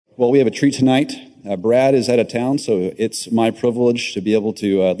Well, we have a treat tonight. Brad is out of town, so it's my privilege to be able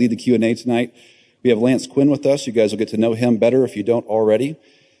to lead the Q&A tonight. We have Lance Quinn with us. You guys will get to know him better if you don't already.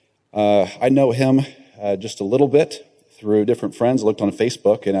 I know him just a little bit through different friends. I looked on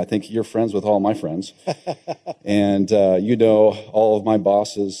Facebook, and I think you're friends with all my friends. And you know all of my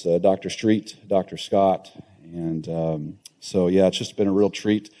bosses, Dr. Street, Dr. Scott. And so, yeah, it's just been a real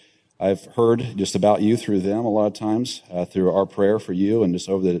treat. I've heard just about you through them a lot of times, through our prayer for you and just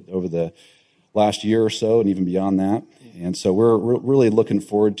over the last year or so and even beyond that. And so we're really looking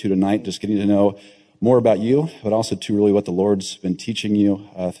forward to tonight just getting to know more about you, but also to really what the Lord's been teaching you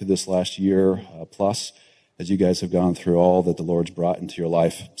through this last year plus as you guys have gone through all that the Lord's brought into your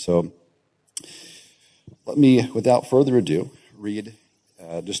life. So let me, without further ado, read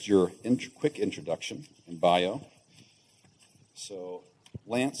just your quick introduction and bio. So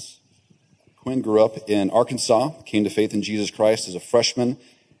Lance Quinn grew up in Arkansas, came to faith in Jesus Christ as a freshman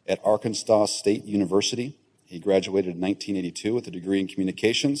at Arkansas State University. He graduated in 1982 with a degree in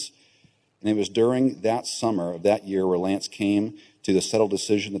communications. And it was during that summer of that year where Lance came to the settled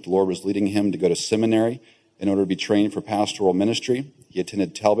decision that the Lord was leading him to go to seminary in order to be trained for pastoral ministry. He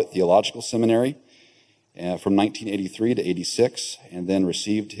attended Talbot Theological Seminary from 1983 to 86, and then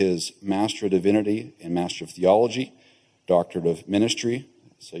received his Master of Divinity and Master of Theology, Doctorate of Ministry.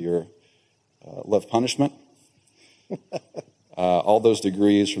 So you're love punishment. All those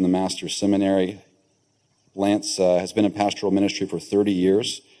degrees from the Master's Seminary. Lance has been in pastoral ministry for 30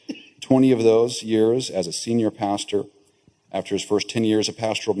 years, 20 of those years as a senior pastor. After his first 10 years of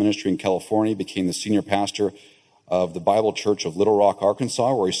pastoral ministry in California, he became the senior pastor of the Bible Church of Little Rock,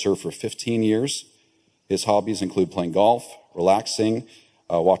 Arkansas, where he served for 15 years. His hobbies include playing golf, relaxing,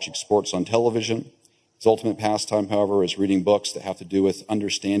 watching sports on television. His ultimate pastime, however, is reading books that have to do with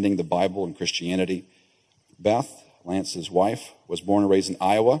understanding the Bible and Christianity. Beth, Lance's wife, was born and raised in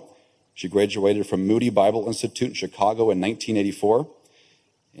Iowa. She graduated from Moody Bible Institute in Chicago in 1984.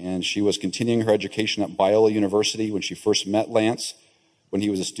 And she was continuing her education at Biola University when she first met Lance when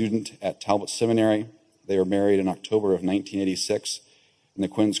he was a student at Talbot Seminary. They were married in October of 1986. And the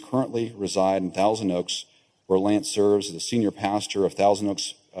Quinns currently reside in Thousand Oaks, where Lance serves as the senior pastor of Thousand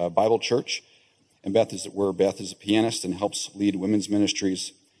Oaks Bible Church. And Beth is a pianist and helps lead women's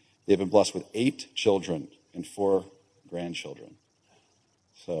ministries. They've been blessed with 8 children and 4 grandchildren.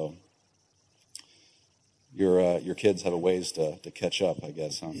 So your kids have a ways to catch up, I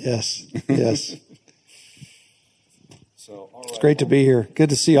guess, huh? Yes, yes. So, all right. It's great to be here.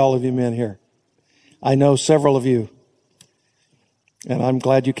 Good to see all of you men here. I know several of you, and I'm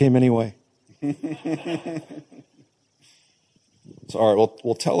glad you came anyway. So, all right,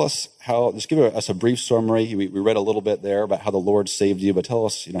 well, tell us just give us a brief summary. We read a little bit there about how the Lord saved you, but tell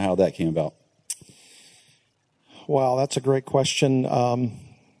us, how that came about. Wow, that's a great question. Don't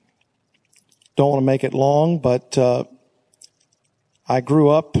want to make it long, but I grew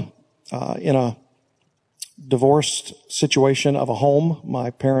up in a divorced situation of a home.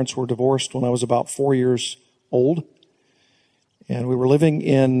 My parents were divorced when I was about 4 years old, and we were living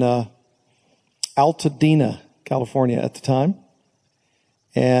in Altadena, California at the time.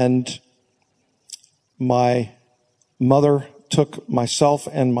 And my mother took myself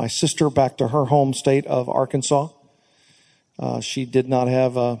and my sister back to her home state of Arkansas. She did not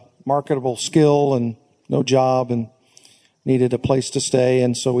have a marketable skill and no job and needed a place to stay.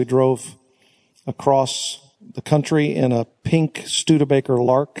 And so we drove across the country in a pink Studebaker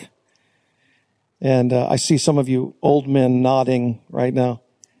Lark. And I see some of you old men nodding right now.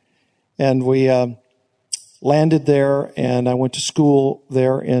 And we landed there, and I went to school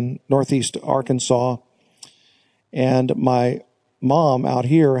there in northeast Arkansas. And my mom out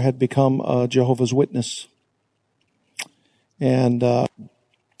here had become a Jehovah's Witness. And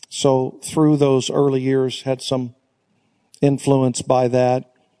so through those early years, had some influence by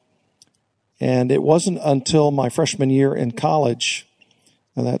that. And it wasn't until my freshman year in college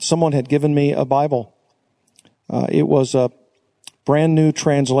that someone had given me a Bible. It was a brand new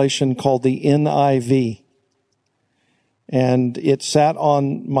translation called the NIV. And it sat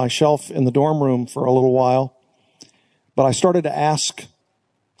on my shelf in the dorm room for a little while. But I started to ask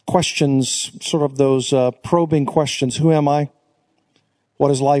questions, sort of those probing questions. Who am I? What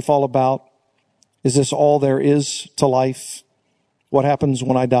is life all about? Is this all there is to life? What happens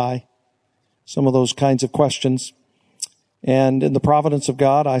when I die? Some of those kinds of questions. And in the providence of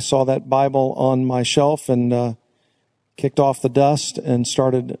God, I saw that Bible on my shelf and kicked off the dust and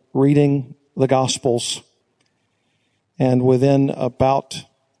started reading the Gospels. And within about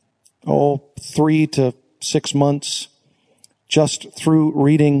 3 to 6 months, just through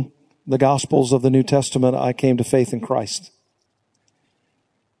reading the Gospels of the New Testament, I came to faith in Christ.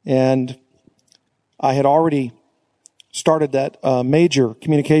 And I had already started that major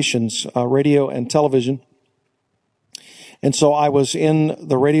communications, radio and television. And so I was in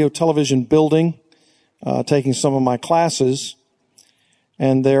the radio television building, taking some of my classes.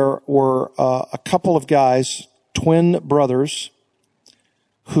 And there were a couple of guys, twin brothers,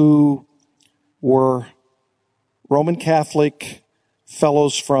 who were Roman Catholic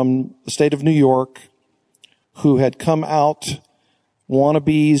fellows from the state of New York who had come out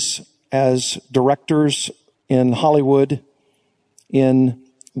wannabes as directors in Hollywood in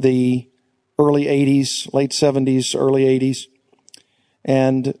the early 80s, late 70s, early 80s.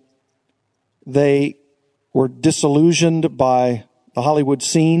 And they were disillusioned by the Hollywood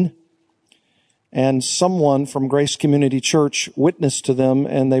scene. And someone from Grace Community Church witnessed to them,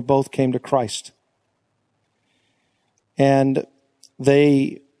 and they both came to Christ. And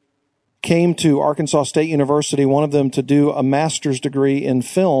they came to Arkansas State University, one of them to do a master's degree in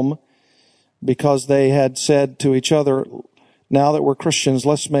film, because they had said to each other, now that we're Christians,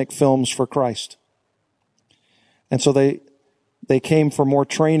 let's make films for Christ. And so they came for more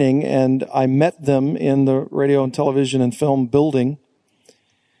training, and I met them in the radio and television and film building.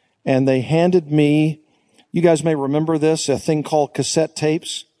 And they handed me, you guys may remember this, a thing called cassette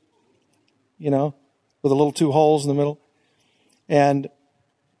tapes, with the little two holes in the middle. And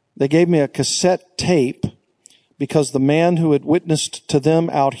they gave me a cassette tape because the man who had witnessed to them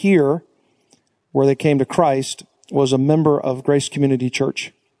out here, where they came to Christ, was a member of Grace Community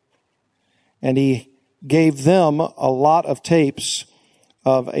Church. And he gave them a lot of tapes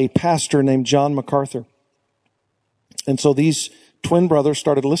of a pastor named John MacArthur. And so these twin brothers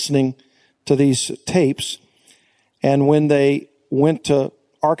started listening to these tapes. And when they went to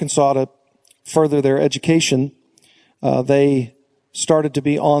Arkansas to further their education, they started to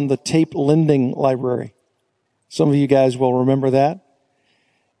be on the tape lending library. Some of you guys will remember that.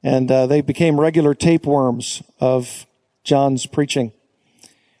 And they became regular tapeworms of John's preaching.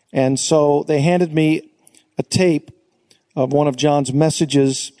 And so they handed me a tape of one of John's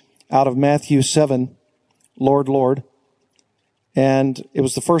messages out of Matthew 7, Lord, Lord. And it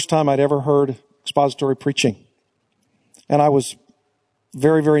was the first time I'd ever heard expository preaching. And I was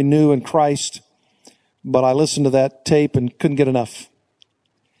very, very new in Christ, but I listened to that tape and couldn't get enough.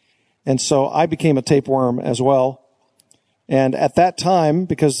 And so I became a tapeworm as well. And at that time,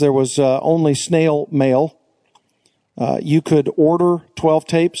 because there was only snail mail, you could order 12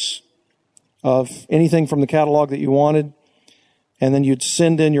 tapes of anything from the catalog that you wanted, and then you'd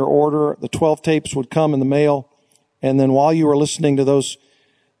send in your order. The 12 tapes would come in the mail, and then while you were listening to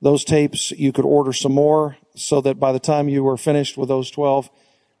those tapes, you could order some more, so that by the time you were finished with those 12,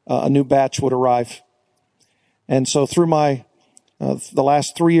 a new batch would arrive. And so through the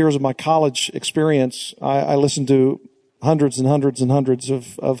last 3 years of my college experience, I listened to hundreds and hundreds and hundreds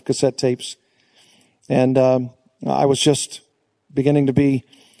of cassette tapes. And I was just beginning to be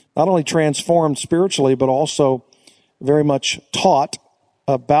not only transformed spiritually, but also very much taught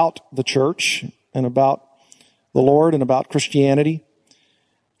about the church and about the Lord and about Christianity.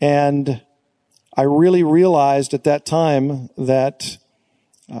 And I really realized at that time that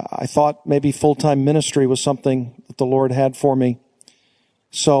I thought maybe full-time ministry was something that the Lord had for me.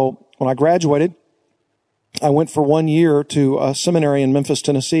 So when I graduated, I went for 1 year to a seminary in Memphis,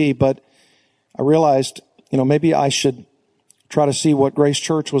 Tennessee, but I realized, maybe I should try to see what Grace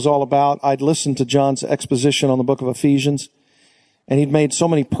Church was all about. I'd listened to John's exposition on the book of Ephesians, and he'd made so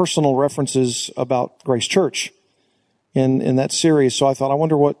many personal references about Grace Church in that series. So I thought, I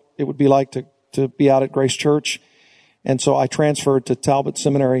wonder what it would be like to be out at Grace Church. And so I transferred to Talbot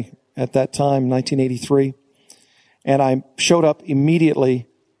Seminary at that time, 1983. And I showed up immediately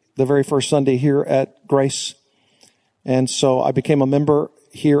the very first Sunday here at Grace. And so I became a member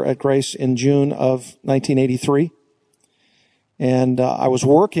here at Grace in June of 1983. And I was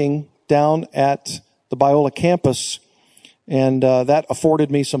working down at the Biola campus, and that afforded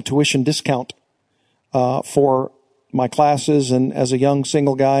me some tuition discount for my classes. And as a young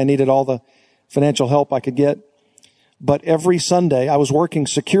single guy, I needed all the financial help I could get. But every Sunday, I was working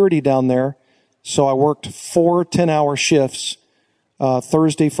security down there, so I worked 4 10-hour shifts,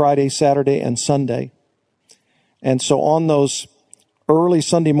 Thursday, Friday, Saturday, and Sunday. And so on those early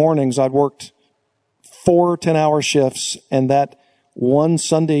Sunday mornings, I'd worked 4 10-hour shifts, and that one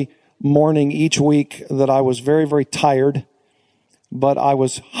Sunday morning each week that I was very, very tired, but I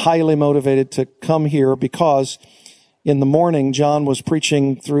was highly motivated to come here because in the morning, John was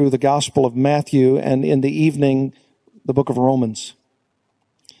preaching through the Gospel of Matthew, and in the evening, the book of Romans.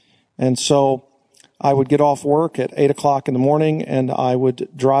 And so I would get off work at 8 o'clock in the morning, and I would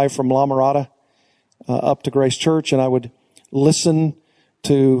drive from La Mirada up to Grace Church, and I would listen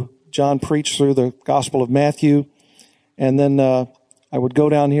to John preach through the Gospel of Matthew. And then I would go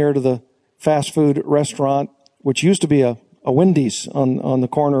down here to the fast food restaurant, which used to be a Wendy's on the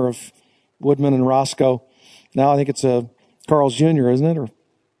corner of Woodman and Roscoe. Now I think it's a Carl's Jr., isn't it? Or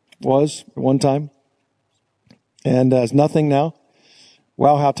was at one time. And it's nothing now.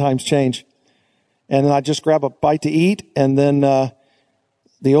 Wow, how times change. And then I'd just grab a bite to eat. And then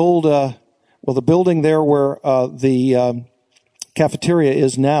the building there where the cafeteria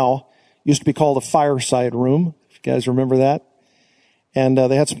is now used to be called a fireside room. If you guys remember that. And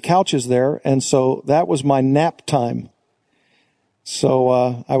they had some couches there. And so that was my nap time.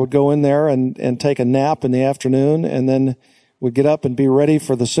 So I would go in there and take a nap in the afternoon, and then would get up and be ready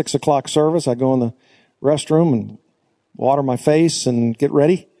for the 6 o'clock service. I'd go in the restroom and water my face and get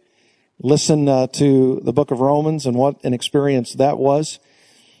ready. Listen to the book of Romans and what an experience that was.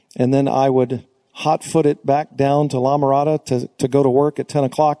 And then I would hot-foot it back down to La Mirada to go to work at 10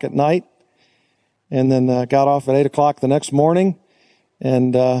 o'clock at night. And then got off at 8 o'clock the next morning.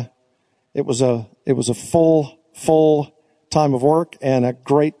 And it was a full time of work and a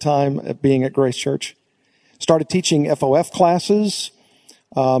great time at being at Grace Church. Started teaching FOF classes.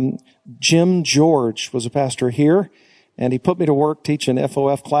 Jim George was a pastor here, and he put me to work teaching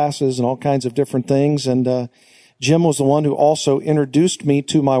FOF classes and all kinds of different things. And Jim was the one who also introduced me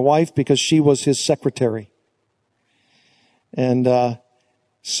to my wife because she was his secretary. And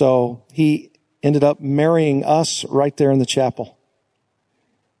so he ended up marrying us right there in the chapel.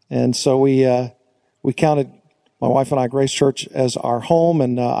 And so we counted, my wife and I, Grace Church as our home,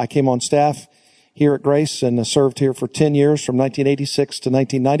 and I came on staff here at Grace and served here for 10 years from 1986 to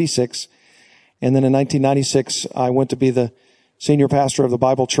 1996. And then in 1996, I went to be the senior pastor of the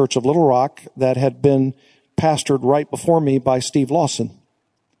Bible Church of Little Rock that had been pastored right before me by Steve Lawson.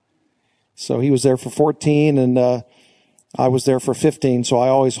 So he was there for 14 and I was there for 15, so I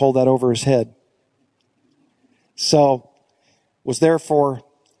always hold that over his head. So was there for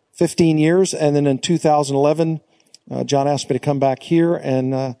 15 years, and then in 2011, John asked me to come back here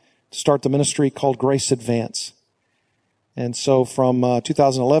and start the ministry called Grace Advance. And so from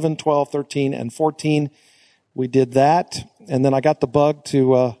 2011, 12, 13, and 14, we did that. And then I got the bug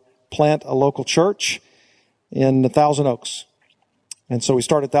to plant a local church in Thousand Oaks. And so we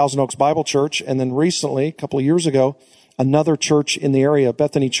started Thousand Oaks Bible Church. And then recently, a couple of years ago, another church in the area,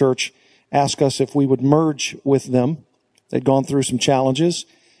 Bethany Church, asked us if we would merge with them. They'd gone through some challenges.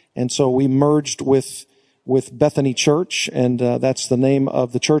 And so we merged with Bethany Church, and that's the name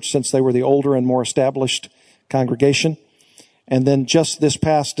of the church since they were the older and more established congregation. And then just this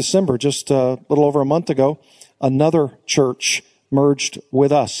past December, just a little over a month ago, another church merged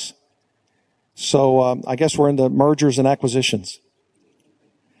with us. So I guess we're into mergers and acquisitions.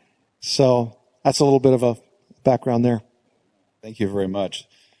 So that's a little bit of a background there. Thank you very much.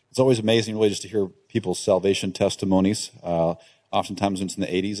 It's always amazing, really, just to hear people's salvation testimonies. Oftentimes, when it's in the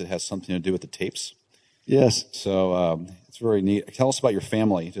 80s, it has something to do with the tapes. Yes. So it's very neat. Tell us about your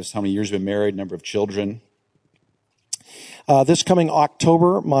family, just how many years you've been married, number of children. This coming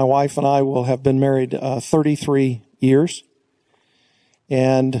October, my wife and I will have been married 33 years.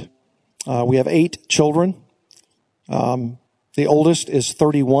 And we have 8 children. The oldest is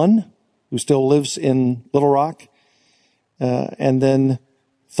 31, who still lives in Little Rock. And then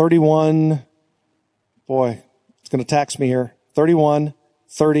 31, boy, it's going to tax me here. 31,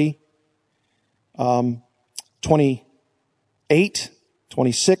 30, 28,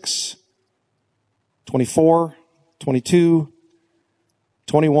 26, 24, 22,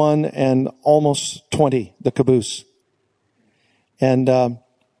 21, and almost 20, the caboose. And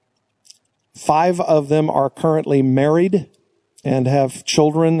 5 of them are currently married and have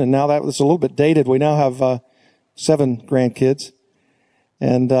children, and now that was a little bit dated. We now have 7 grandkids.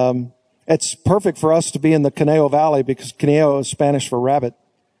 And it's perfect for us to be in the Conejo Valley because Conejo is Spanish for rabbit.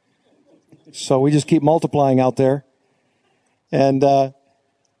 So we just keep multiplying out there. And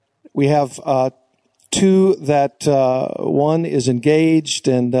we have 2 that one is engaged,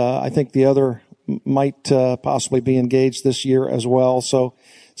 and I think the other might possibly be engaged this year as well. So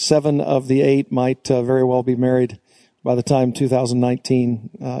 7 of the 8 might very well be married by the time 2019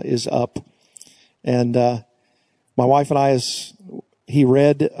 is up. And my wife and I, as he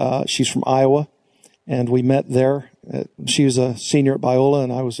read, she's from Iowa, and we met there. She was a senior at Biola,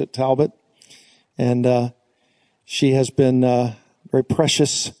 and I was at Talbot. And she has been very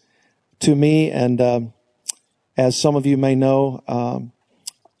precious to me. And as some of you may know,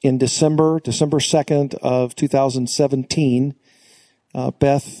 in December 2nd of 2017,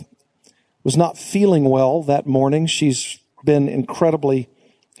 Beth was not feeling well that morning. She's been incredibly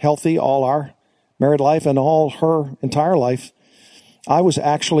healthy all our married life and all her entire life. I was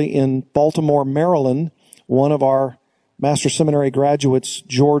actually in Baltimore, Maryland. One of our Master Seminary graduates,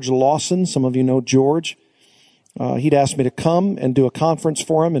 George Lawson, some of you know George, he'd asked me to come and do a conference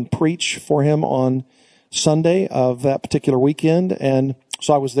for him and preach for him on Sunday of that particular weekend. And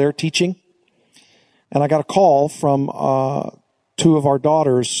so I was there teaching. And I got a call from two of our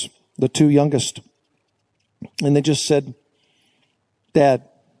daughters, the two youngest. And they just said, Dad,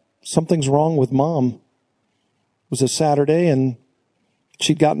 something's wrong with Mom. It was a Saturday, and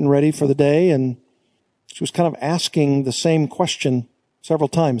she'd gotten ready for the day, and she was kind of asking the same question several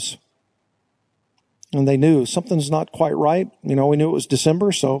times. And they knew something's not quite right. We knew it was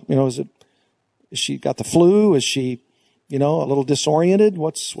December, so, is she got the flu? Is she, a little disoriented?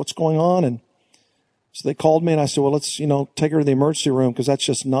 What's going on? And so they called me, and I said, well, let's, take her to the emergency room, because that's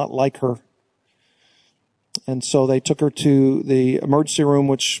just not like her. And so they took her to the emergency room,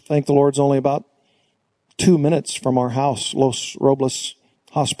 which, thank the Lord, is only about 2 minutes from our house, Los Robles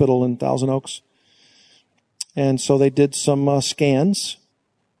Hospital in Thousand Oaks. And so they did some scans,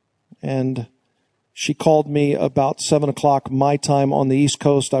 and she called me about 7 o'clock my time on the East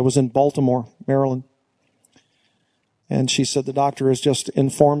Coast. I was in Baltimore, Maryland. And she said, the doctor has just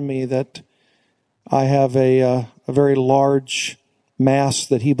informed me that I have a very large mass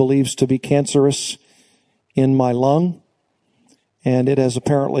that he believes to be cancerous in my lung, and it has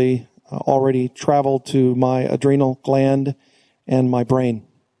apparently already traveled to my adrenal gland and my brain.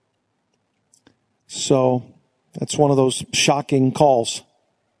 So that's one of those shocking calls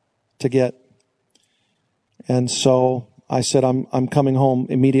to get. And so I said, I'm coming home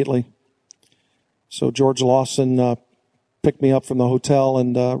immediately. So George Lawson picked me up from the hotel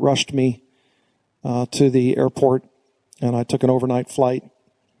and rushed me to the airport, and I took an overnight flight.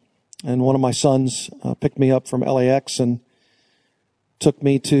 And one of my sons picked me up from LAX and took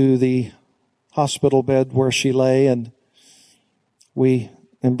me to the hospital bed where she lay, and we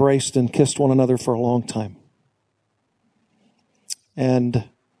embraced and kissed one another for a long time. And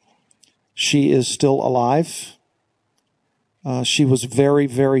she is still alive. She was very,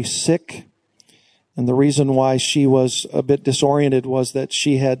 very sick. And the reason why she was a bit disoriented was that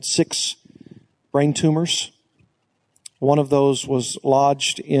she had 6 brain tumors. One of those was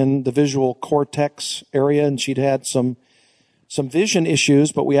lodged in the visual cortex area, and she'd had some vision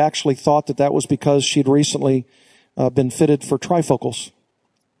issues, but we actually thought that was because she'd recently been fitted for trifocals.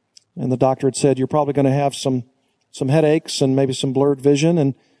 And the doctor had said, you're probably going to have some headaches and maybe some blurred vision,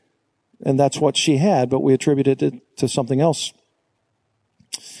 and that's what she had, but we attributed it to something else.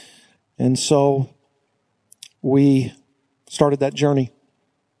 And so we started that journey.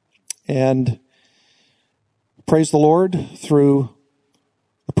 And praise the Lord, through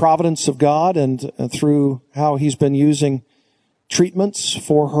the providence of God and through how He's been using treatments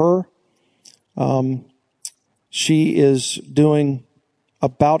for her, she is doing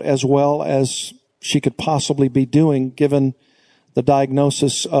about as well as she could possibly be doing, given the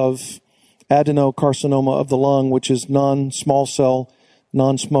diagnosis of adenocarcinoma of the lung, which is non-small cell,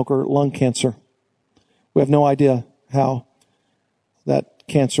 non-smoker lung cancer. We have no idea how that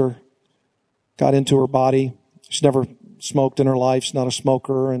cancer got into her body. She's never smoked in her life. She's not a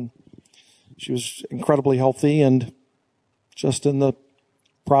smoker, and she was incredibly healthy, and just in the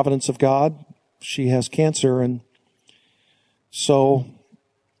providence of God, she has cancer. And so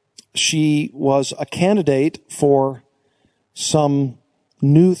she was a candidate for some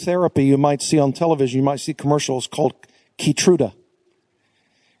new therapy you might see on television. You might see commercials called Keytruda.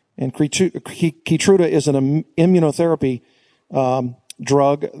 And Keytruda is an immunotherapy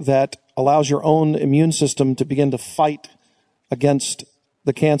drug that allows your own immune system to begin to fight against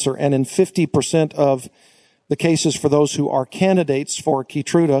the cancer. And in 50% of the cases for those who are candidates for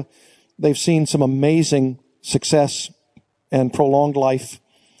Keytruda, they've seen some amazing success and prolonged life.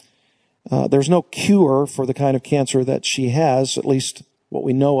 There's no cure for the kind of cancer that she has, at least what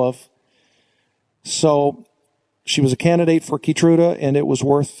we know of. So she was a candidate for Keytruda, and it was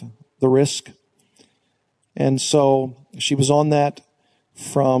worth the risk. And so she was on that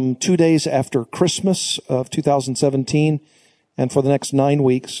from 2 days after Christmas of 2017 and for the next 9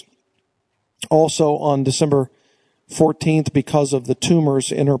 weeks. Also on December 14th, because of the tumors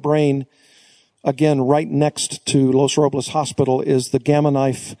in her brain, again, right next to Los Robles Hospital is the Gamma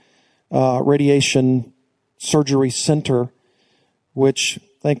Knife Radiation Surgery Center, which,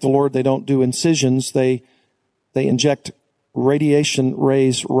 thank the Lord, they don't do incisions. They inject radiation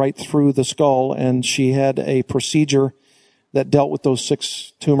rays right through the skull, and she had a procedure that dealt with those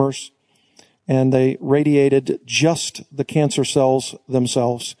 6 tumors, and they radiated just the cancer cells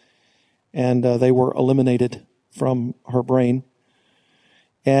themselves, and they were eliminated from her brain.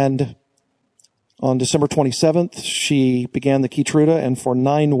 And On December 27th, she began the Keytruda, and for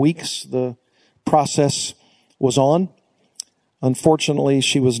 9 weeks, the process was on. Unfortunately,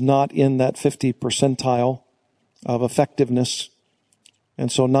 she was not in that 50 percentile of effectiveness.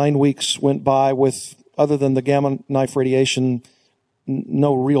 And so 9 weeks went by with, other than the gamma knife radiation,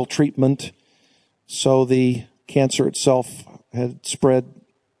 no real treatment. So the cancer itself had spread,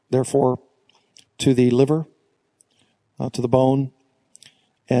 therefore, to the liver, to the bone,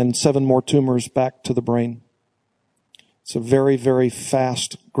 and 7 more tumors back to the brain. It's a very, very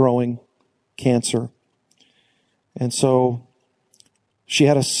fast-growing cancer. And so she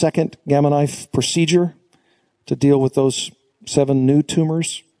had a second gamma knife procedure to deal with those 7 new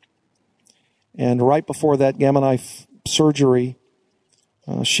tumors. And right before that gamma knife surgery,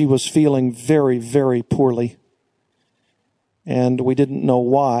 she was feeling very, very poorly. And we didn't know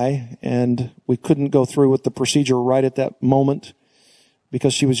why, and we couldn't go through with the procedure right at that moment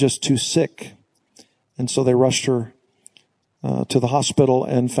because she was just too sick. And so they rushed her to the hospital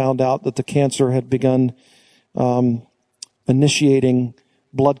and found out that the cancer had begun initiating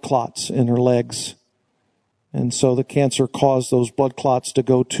blood clots in her legs. And so the cancer caused those blood clots to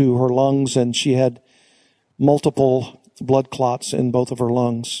go to her lungs, and she had multiple blood clots in both of her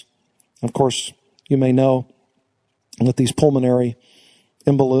lungs. Of course, you may know that these pulmonary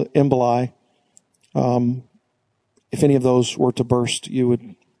emboli, if any of those were to burst, you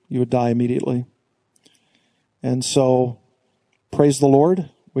would die immediately. And so, praise the Lord,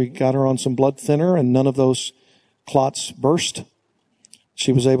 we got her on some blood thinner, and none of those clots burst.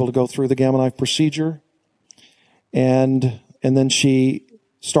 She was able to go through the gamma knife procedure, and then she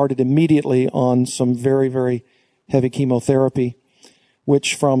started immediately on some very, very heavy chemotherapy,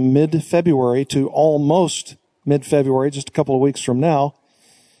 which from mid-February to almost mid-February, just a couple of weeks from now,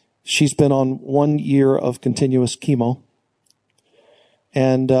 she's been on 1 year of continuous chemo.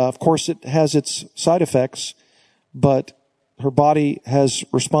 And of course, it has its side effects, but her body has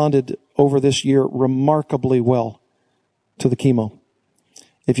responded over this year remarkably well to the chemo.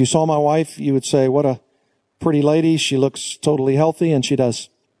 If you saw my wife, you would say, what a pretty lady. She looks totally healthy, and she does.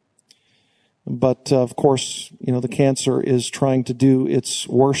 But of course, the cancer is trying to do its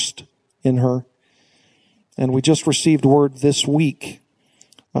worst in her. And we just received word this week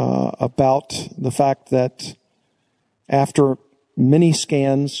about the fact that after many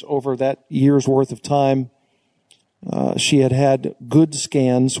scans over that year's worth of time, she had good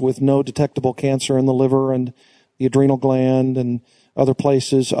scans with no detectable cancer in the liver and the adrenal gland and other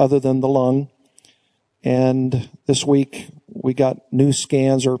places other than the lung. And this week we got new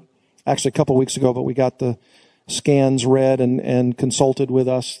scans, or actually a couple of weeks ago, but we got the scans read and consulted with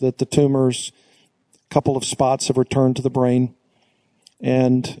us that the tumors, a couple of spots have returned to the brain,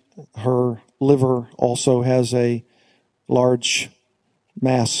 and her liver also has a large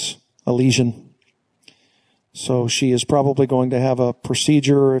mass, a lesion. So she is probably going to have a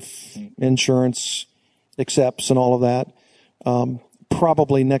procedure if insurance accepts and all of that.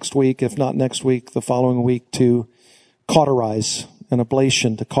 Probably next week, if not next week, the following week, to cauterize, an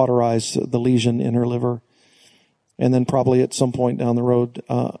ablation to cauterize the lesion in her liver. And then probably at some point down the road,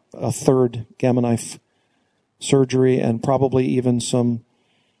 a third gamma knife surgery, and probably even some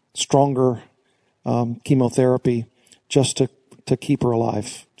stronger chemotherapy just to keep her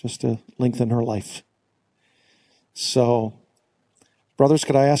alive, just to lengthen her life. So, brothers,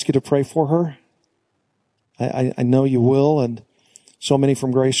 could I ask you to pray for her? I know you will, and so many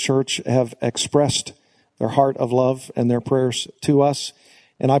from Grace Church have expressed their heart of love and their prayers to us.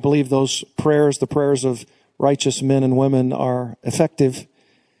 And I believe those prayers, the prayers of righteous men and women, are effective.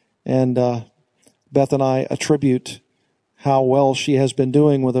 And Beth and I attribute how well she has been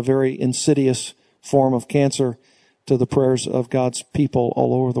doing with a very insidious form of cancer to the prayers of God's people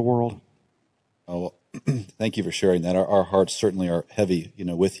all over the world. Oh, well, thank you for sharing that. Our hearts certainly are heavy,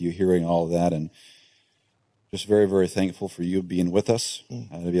 with you, hearing all of that, and just very, very thankful for you being with us,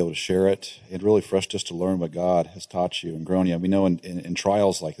 to be able to share it, and really for us just to learn what God has taught you and grown you. We know in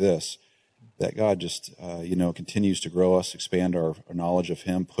trials like this that God just, continues to grow us, expand our knowledge of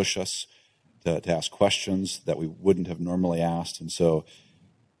Him, push us to ask questions that we wouldn't have normally asked. And so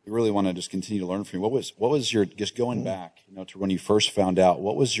we really want to just continue to learn from you. What was your, just going back, to when you first found out,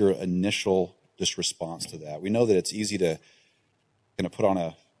 what was your initial just response to that? We know that it's easy to kind of put on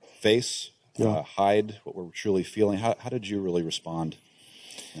a face, hide what we're truly feeling. How did you really respond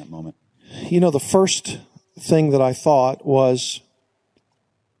in that moment? The first thing that I thought was,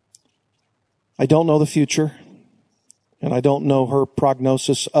 I don't know the future, and I don't know her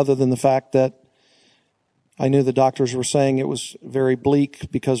prognosis other than the fact that I knew the doctors were saying it was very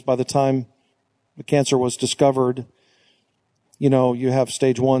bleak, because by the time the cancer was discovered, you have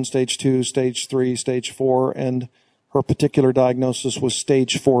stage 1, stage 2, stage 3, stage 4, and her particular diagnosis was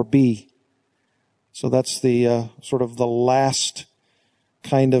stage 4B. So that's the sort of the last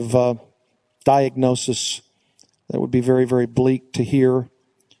kind of diagnosis that would be very, very bleak to hear.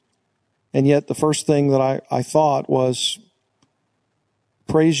 And yet the first thing that I thought was,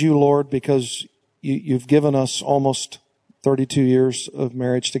 praise you, Lord, because you've given us almost 32 years of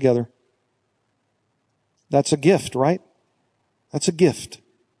marriage together. That's a gift, right? That's a gift.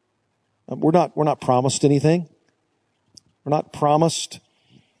 We're not promised anything. We're not promised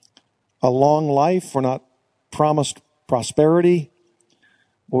a long life. We're not promised prosperity.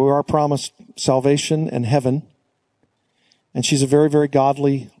 We are promised salvation and heaven. And she's a very, very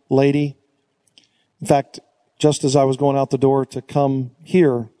godly lady. In fact, just as I was going out the door to come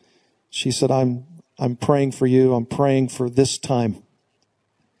here, she said, I'm praying for you. I'm praying for this time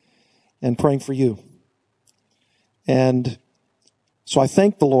and praying for you. And so I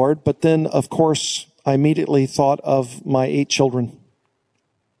thanked the Lord, but then, of course, I immediately thought of my 8 children.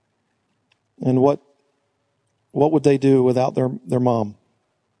 And what would they do without their mom?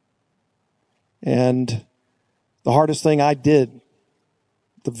 And the hardest thing I did,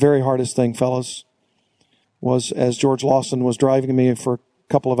 the very hardest thing, fellas, was as George Lawson was driving me for a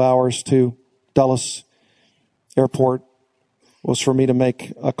couple of hours to Dulles Airport, was for me to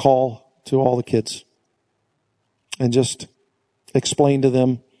make a call to all the kids and just explain to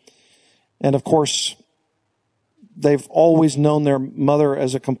them. And of course, they've always known their mother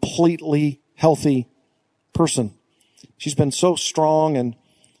as a completely healthy person. She's been so strong, and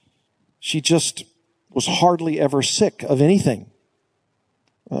she just was hardly ever sick of anything.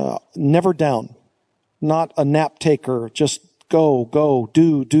 Never down. Not a nap taker. Just go,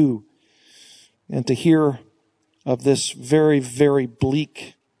 do. And to hear of this very, very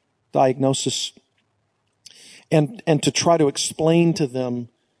bleak diagnosis, and to try to explain to them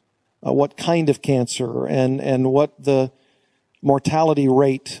what kind of cancer and what the mortality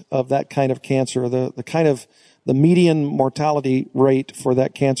rate of that kind of cancer, the median mortality rate for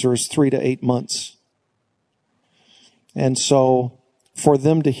that cancer is 3 to 8 months. And so for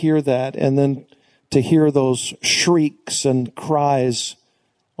them to hear that, and then to hear those shrieks and cries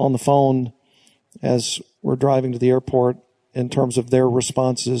on the phone as we're driving to the airport in terms of their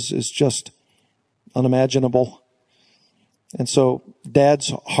responses, is just unimaginable. And so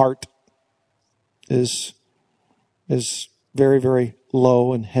Dad's heart is very, very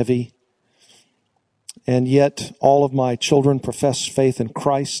low and heavy. And yet all of my children profess faith in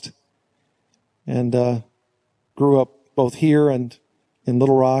Christ, and grew up both here and in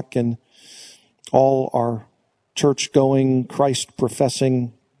Little Rock, and all are church-going,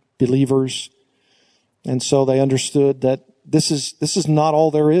 Christ-professing believers. And so they understood that this is not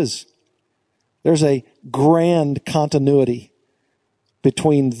all there is. There's a grand continuity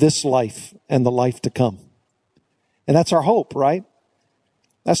between this life and the life to come. And that's our hope, right?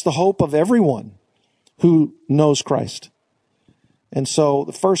 That's the hope of everyone who knows Christ. And so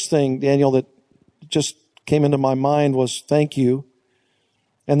the first thing, Daniel, that just came into my mind was thank you.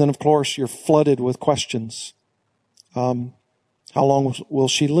 And then, of course, you're flooded with questions. How long will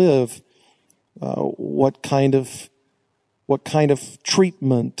she live? What kind of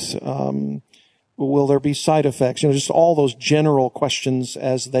treatment? Will there be side effects? Just all those general questions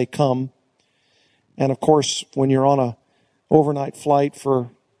as they come. And of course, when you're on a overnight flight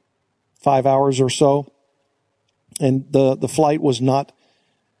for 5 hours or so, and the flight was not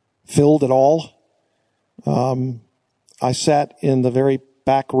filled at all, I sat in the very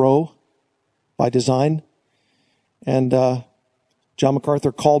back row by design, and John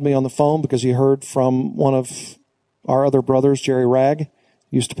MacArthur called me on the phone because he heard from one of our other brothers, Jerry Ragg,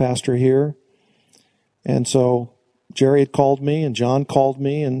 used to pastor here. And so Jerry had called me, and John called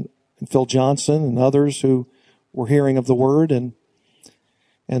me, and Phil Johnson and others who were hearing of the word. And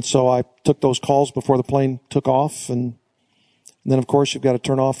so I took those calls before the plane took off. And then, of course, you've got to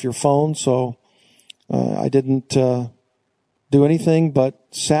turn off your phone. So I didn't do anything but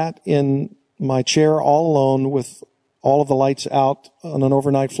sat in my chair all alone with all of the lights out on an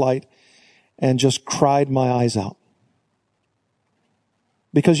overnight flight and just cried my eyes out.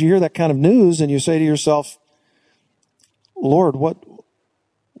 Because you hear that kind of news and you say to yourself, Lord, what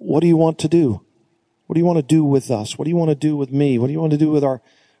do you want to do? What do you want to do with us? What do you want to do with me? What do you want to do with our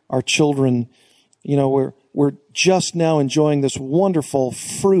children? We're just now enjoying this wonderful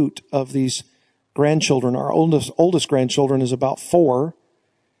fruit of these grandchildren. Our oldest grandchildren is about 4.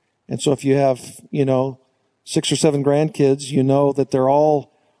 And so if you have, 6 or 7 grandkids, you know that they're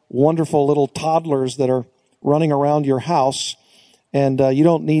all wonderful little toddlers that are running around your house. And you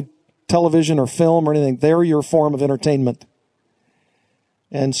don't need television or film or anything. They're your form of entertainment.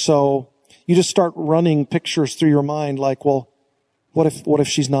 And so you just start running pictures through your mind like, well, what if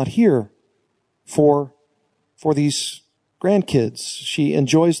she's not here for these grandkids? She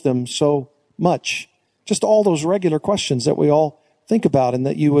enjoys them so much. Just all those regular questions that we all think about and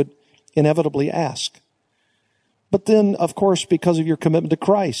that you would inevitably ask. But then, of course, because of your commitment to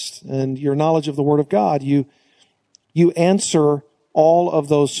Christ and your knowledge of the Word of God, you answer all of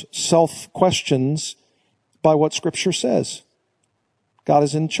those self-questions by what Scripture says. God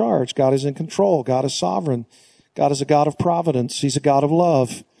is in charge. God is in control. God is sovereign. God is a God of providence. He's a God of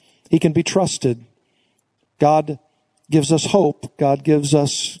love. He can be trusted. God gives us hope. God gives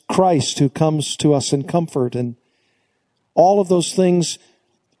us Christ who comes to us in comfort. And all of those things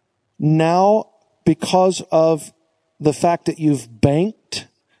now, because of the fact that you've banked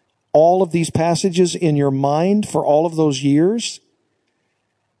all of these passages in your mind for all of those years,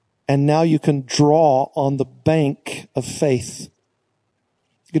 and now you can draw on the bank of faith.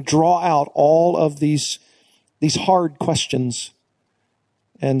 You can draw out all of these hard questions.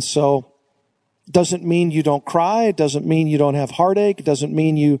 And so it doesn't mean you don't cry. It doesn't mean you don't have heartache. It doesn't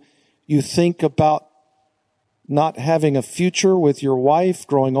mean you think about not having a future with your wife,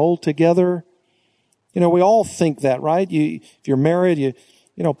 growing old together. You know, we all think that, right? If you're married, you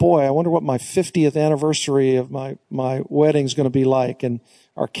know, boy, I wonder what my 50th anniversary of my wedding's going to be like, and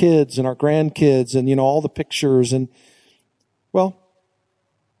our kids and our grandkids and, you know, all the pictures. And, well,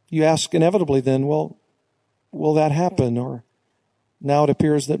 you ask inevitably then, well, will that happen? Or now it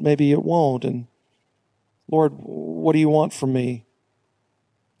appears that maybe it won't. And Lord, what do you want from me?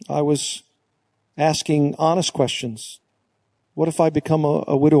 I was asking honest questions. What if I become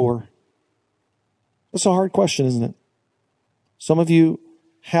a widower? That's a hard question, isn't it? Some of you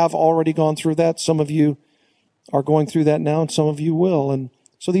have already gone through that. Some of you are going through that now, and some of you will. And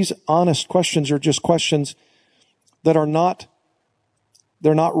so these honest questions are just questions that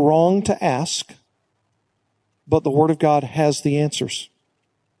they're not wrong to ask, but the Word of God has the answers.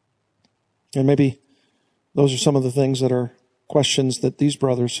 And maybe those are some of the things that are questions that these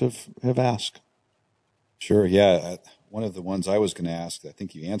brothers have asked. Sure, yeah. One of the ones I was going to ask, I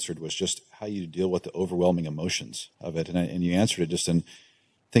think you answered, was just how you deal with the overwhelming emotions of it. And you answered it just in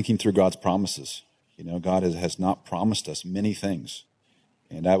thinking through God's promises. You know, God has not promised us many things.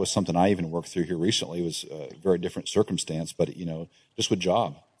 And that was something I even worked through here recently. It was a very different circumstance, but, you know, just with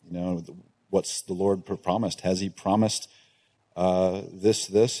job, you know, what's the Lord promised? Has he promised this?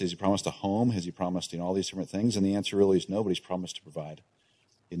 Has he promised a home? Has he promised, you know, all these different things? And the answer really is nobody's promised to provide.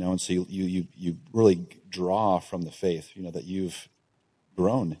 You know, and so you really draw from the faith, you know, that you've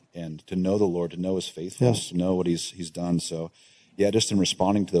grown and to know the Lord, to know his faithfulness, Yes. to know what he's done. So, yeah, just in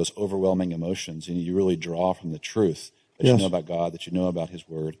responding to those overwhelming emotions, you really draw from the truth that Yes. you know about God, that you know about his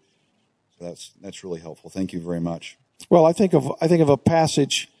word. So that's really helpful. Thank you very much. Well, I think of a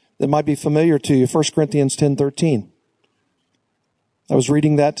passage that might be familiar to you, 1 Corinthians 10:13. I was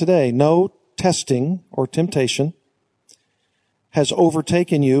reading that today. No testing or temptation has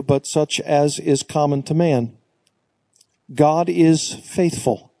overtaken you, but such as is common to man. God is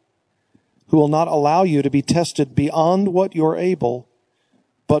faithful, who will not allow you to be tested beyond what you're able,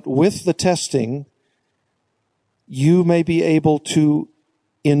 but with the testing, you may be able to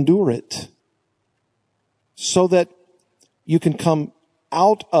endure it, so that you can come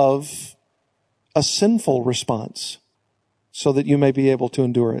out of a sinful response, so that you may be able to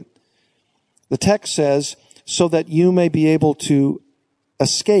endure it. The text says, so that you may be able to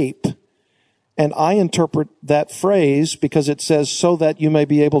escape. And I interpret that phrase because it says, so that you may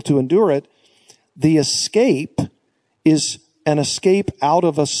be able to endure it. The escape is an escape out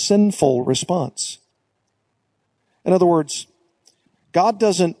of a sinful response. In other words, God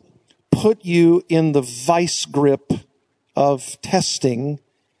doesn't put you in the vice grip of testing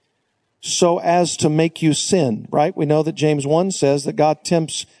so as to make you sin, right? We know that James 1 says that God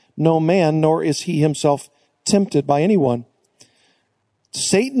tempts no man, nor is he himself tempted by anyone.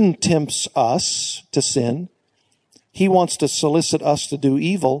 Satan tempts us to sin. He wants to solicit us to do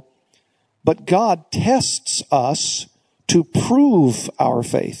evil, but God tests us to prove our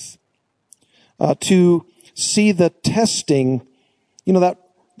faith, to see the testing. You know,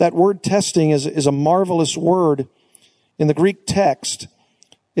 that word testing is a marvelous word in the Greek text.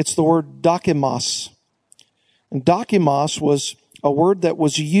 It's the word dokimos. And dokimos was a word that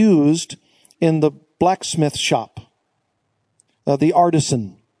was used in the blacksmith shop, the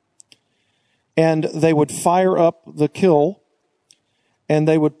artisan. And they would fire up the kiln, and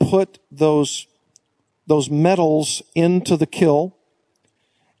they would put those metals into the kiln,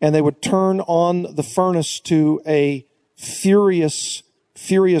 and they would turn on the furnace to a furious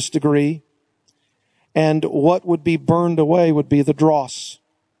degree, and what would be burned away would be the dross.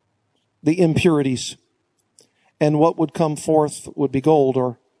 the impurities. And what would come forth would be gold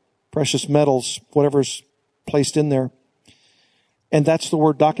or precious metals, whatever's placed in there. And that's the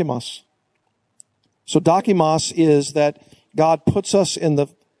word dokimos. So dokimos is that God puts us in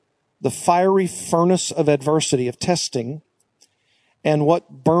the fiery furnace of adversity, of testing. And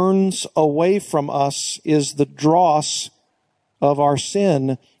what burns away from us is the dross of our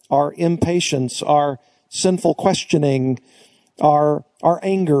sin, our impatience, our sinful questioning, our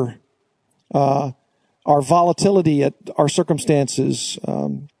anger, our volatility at our circumstances,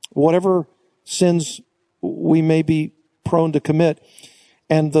 whatever sins we may be prone to commit.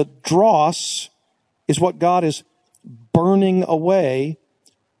 And the dross is what God is burning away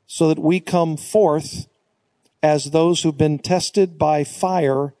so that we come forth as those who've been tested by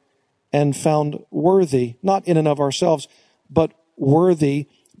fire and found worthy, not in and of ourselves, but worthy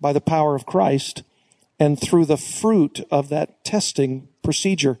by the power of Christ and through the fruit of that testing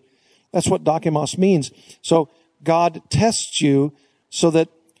procedure. That's what dokimos means. So God tests you so that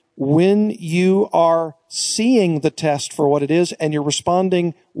when you are seeing the test for what it is and you're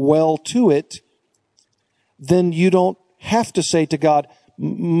responding well to it, then you don't have to say to God,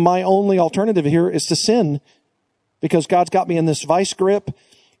 my only alternative here is to sin because God's got me in this vice grip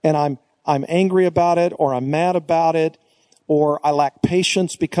and I'm angry about it, or I'm mad about it, or I lack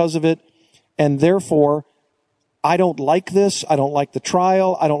patience because of it. And therefore, I don't like this. I don't like the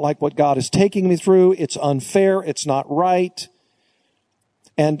trial. I don't like what God is taking me through. It's unfair. It's not right.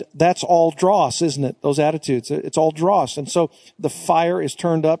 And that's all dross, isn't it? Those attitudes. It's all dross. And so the fire is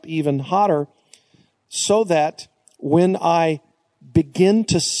turned up even hotter so that when I begin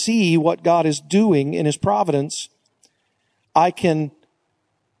to see what God is doing in His providence, I can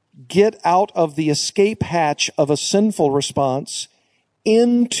get out of the escape hatch of a sinful response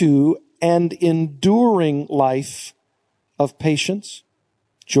into an enduring life of patience,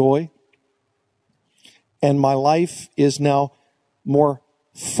 joy, and my life is now more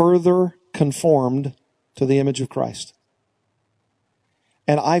further conformed to the image of Christ.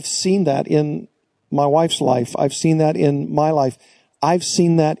 And I've seen that in my wife's life. I've seen that in my life. I've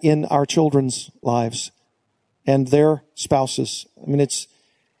seen that in our children's lives and their spouses. I mean,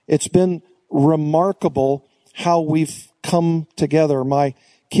 it's been remarkable how we've come together. My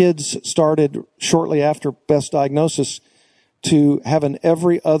kids started shortly after Best Diagnosis to have an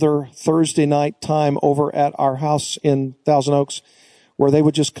every other Thursday night time over at our house in Thousand Oaks, where they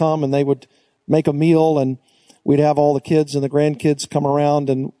would just come and they would make a meal, and we'd have all the kids and the grandkids come around,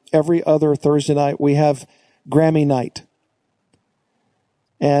 and every other Thursday night we have Grammy night.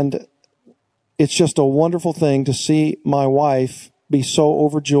 And it's just a wonderful thing to see my wife be so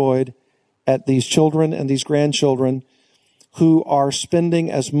overjoyed at these children and these grandchildren who are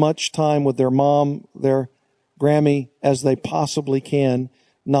spending as much time with their mom, their Grammy, as they possibly can,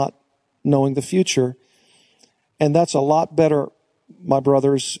 not knowing the future. And that's a lot better, my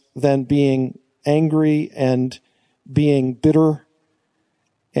brothers, than being angry and being bitter.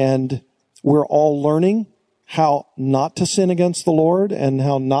 And we're all learning how not to sin against the Lord and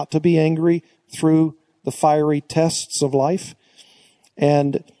how not to be angry through the fiery tests of life.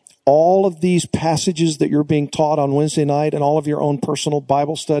 And all of these passages that you're being taught on Wednesday night and all of your own personal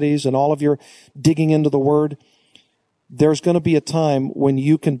Bible studies and all of your digging into the Word, there's going to be a time when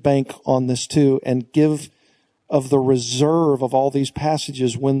you can bank on this too and give of the reserve of all these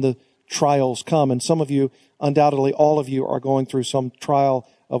passages when the trials come. And some of you, undoubtedly all of you, are going through some trial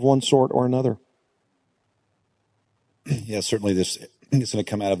of one sort or another. Yeah, certainly this is going to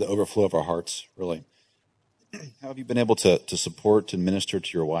come out of the overflow of our hearts, really. How have you been able to support and minister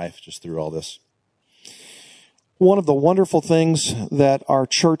to your wife just through all this? One of the wonderful things that our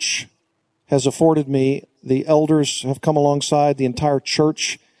church has afforded me, the elders have come alongside, the entire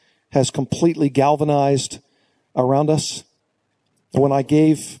church has completely galvanized around us. When I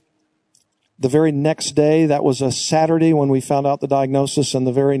gave the very next day, that was a Saturday when we found out the diagnosis, and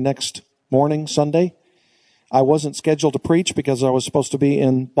the very next morning, Sunday, I wasn't scheduled to preach because I was supposed to be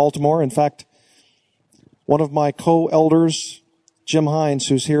in Baltimore. In fact, one of my co-elders, Jim Hines,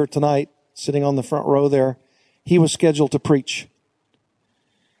 who's here tonight, sitting on the front row there, he was scheduled to preach.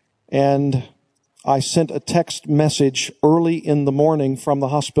 And I sent a text message early in the morning from the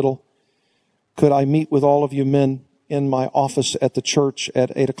hospital. Could I meet with all of you men in my office at the church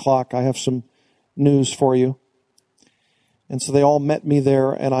at 8 o'clock? I have some news for you. And so they all met me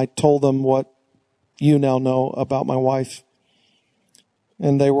there, and I told them what you now know about my wife.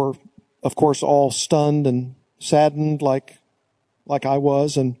 And they were, of course, all stunned and saddened like I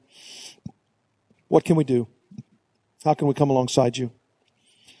was. And what can we do? How can we come alongside you?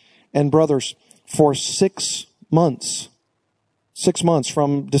 And brothers, for 6 months, 6 months,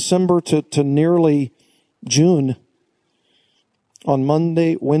 from December to nearly June, on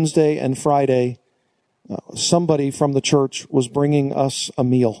Monday, Wednesday, and Friday, somebody from the church was bringing us a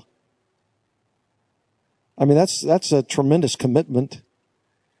meal. I mean, that's a tremendous commitment.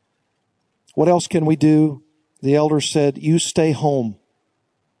 What else can we do? The elders said, you stay home.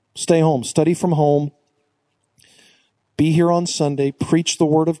 Stay home. Study from home. Be here on Sunday. Preach the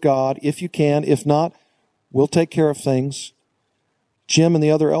Word of God if you can. If not, we'll take care of things. Jim and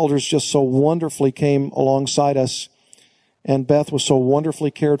the other elders just so wonderfully came alongside us. And Beth was so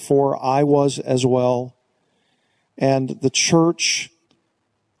wonderfully cared for. I was as well. And the church,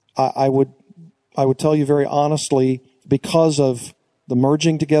 I would tell you very honestly, because of the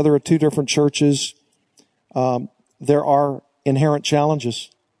merging together of two different churches, there are inherent challenges.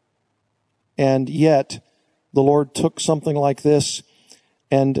 And yet, the Lord took something like this,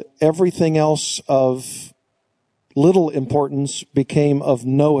 and everything else of little importance became of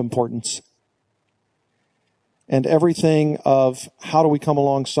no importance. And everything of how do we come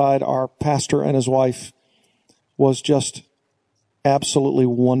alongside our pastor and his wife was just absolutely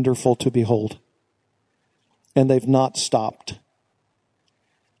wonderful to behold. And they've not stopped.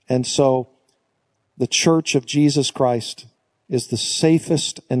 And so the Church of Jesus Christ is the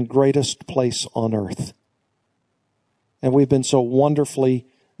safest and greatest place on earth. And we've been so wonderfully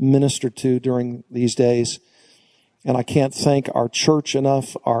ministered to during these days. And I can't thank our church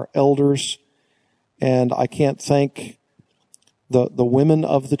enough, our elders, and I can't thank the women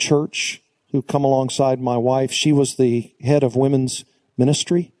of the church who come alongside my wife. She was the head of women's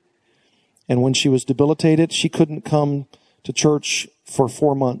ministry. And when she was debilitated, she couldn't come to church for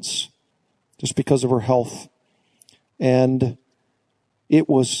 4 months just because of her health. And it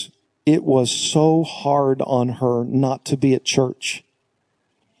was so hard on her not to be at church.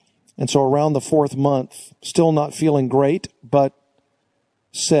 And so around the 4th month, still not feeling great, but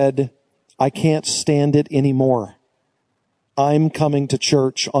said, I can't stand it anymore. I'm coming to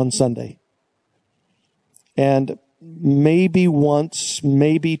church on Sunday. And maybe once,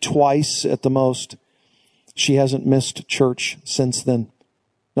 maybe twice at the most, she hasn't missed church since then.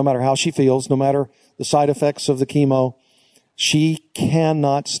 No matter how she feels, no matter the side effects of the chemo, she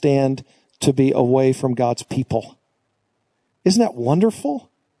cannot stand to be away from God's people. Isn't that wonderful?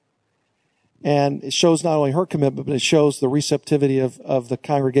 And it shows not only her commitment, but it shows the receptivity of the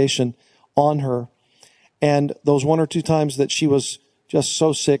congregation on her. And those 1 or 2 times that she was just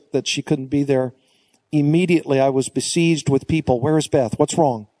so sick that she couldn't be there, immediately I was besieged with people. Where is Beth? What's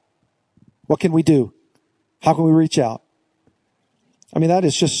wrong? What can we do? How can we reach out? I mean, that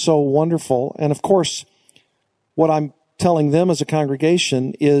is just so wonderful. And of course, what I'm telling them as a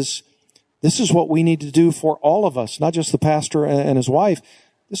congregation is this is what we need to do for all of us, not just the pastor and his wife.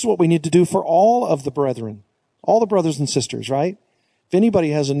 This is what we need to do for all of the brethren, all the brothers and sisters, right? If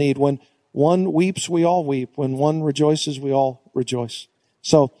anybody has a need, when one weeps, we all weep. When one rejoices, we all rejoice.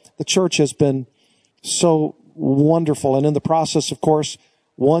 So the church has been so wonderful. And in the process, of course,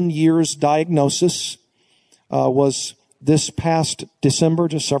 1 year's diagnosis was this past December,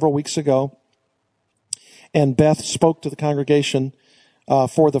 just several weeks ago. And Beth spoke to the congregation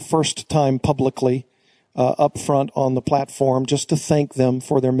for the first time publicly up front on the platform just to thank them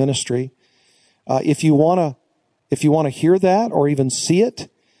for their ministry. If you want to hear that or even see it,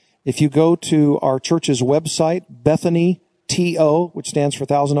 if you go to our church's website, Bethany TO, which stands for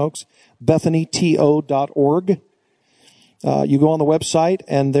Thousand Oaks, BethanyTO.org. You go on the website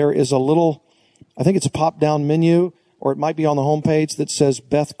and there is a little, I think it's a pop-down menu, or it might be on the homepage that says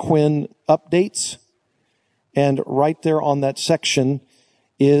Beth Quinn Updates. And right there on that section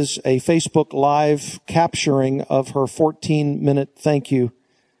is a Facebook Live capturing of her 14-minute thank you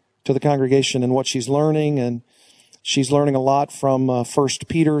to the congregation and what she's learning. And she's learning a lot from 1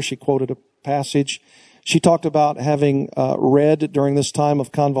 Peter. She quoted a passage. She talked about having read during this time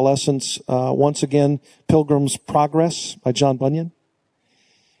of convalescence, once again, Pilgrim's Progress by John Bunyan.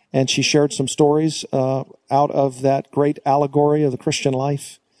 And she shared some stories out of that great allegory of the Christian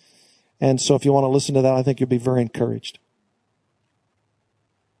life. And so if you want to listen to that, I think you'll be very encouraged.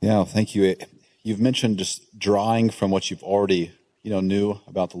 Yeah, thank you. You've mentioned just drawing from what you've already, knew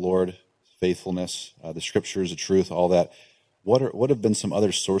about the Lord, faithfulness, the scriptures, the truth, all that. What have been some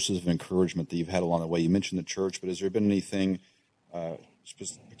other sources of encouragement that you've had along the way? You mentioned the church, but has there been anything,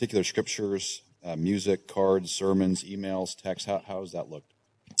 particular scriptures, music, cards, sermons, emails, texts? How has that looked?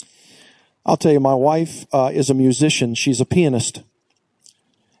 I'll tell you, my wife is a musician. She's a pianist.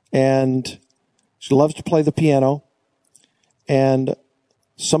 And she loves to play the piano. And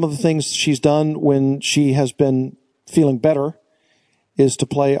some of the things she's done when she has been feeling better is to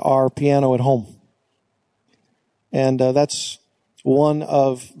play our piano at home. And that's one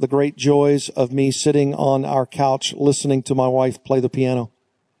of the great joys of me sitting on our couch listening to my wife play the piano.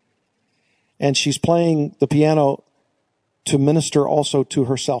 And she's playing the piano to minister also to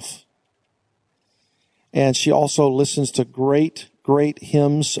herself. And she also listens to great, great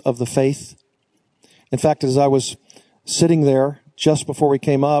hymns of the faith. In fact, as I was sitting there just before we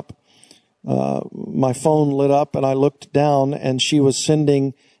came up, my phone lit up and I looked down and she was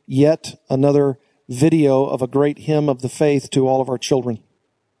sending yet another video of a great hymn of the faith to all of our children.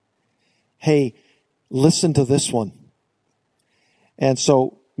 Hey, listen to this one. And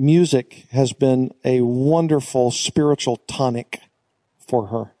so music has been a wonderful spiritual tonic for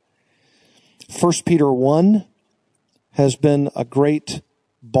her. 1 Peter 1 has been a great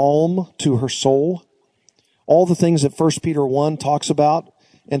balm to her soul. All the things that 1 Peter 1 talks about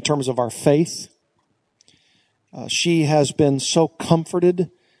in terms of our faith. She has been so comforted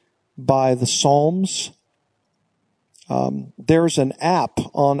by the Psalms. There's an app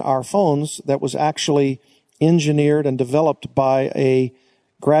on our phones that was actually engineered and developed by a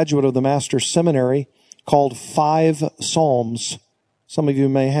graduate of the Master's Seminary called 5 Psalms. Some of you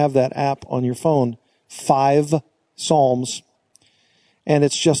may have that app on your phone, 5 Psalms. And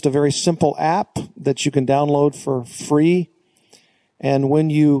it's just a very simple app that you can download for free. And when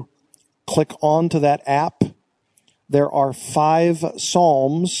you click onto that app, there are 5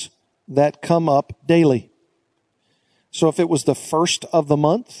 Psalms that come up daily. So if it was the first of the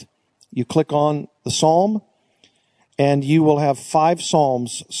month, you click on the Psalm, and you will have 5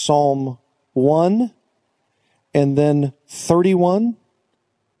 Psalms. Psalm 1, and then 31,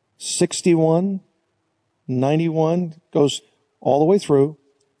 61, 91, goes all the way through.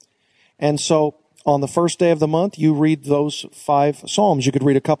 And so on the first day of the month, you read those 5 Psalms. You could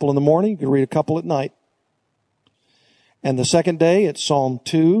read a couple in the morning, you could read a couple at night. And the second day, it's Psalm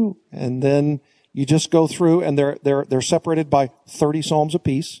 2, and then you just go through, and they're separated by 30 Psalms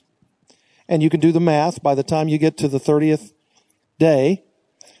apiece. And you can do the math. By the time you get to the 30th day,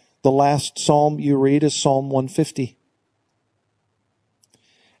 the last Psalm you read is Psalm 150.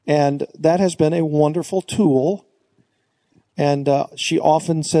 And that has been a wonderful tool. And she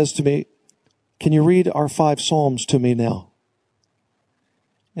often says to me, can you read our 5 Psalms to me now?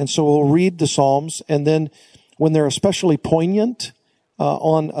 And so we'll read the Psalms, and then when they're especially poignant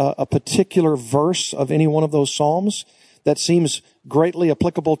on a particular verse of any one of those Psalms that seems greatly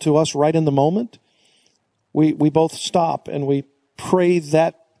applicable to us right in the moment, we both stop and we pray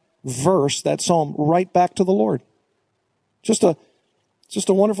that verse, that Psalm, right back to the Lord. Just a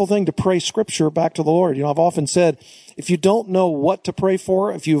wonderful thing to pray Scripture back to the Lord. You know, I've often said, if you don't know what to pray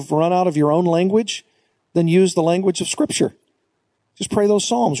for, if you've run out of your own language, then use the language of Scripture. Just pray those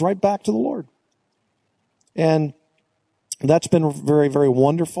Psalms right back to the Lord. And that's been very, very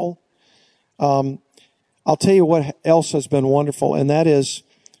wonderful. I'll tell you what else has been wonderful, and that is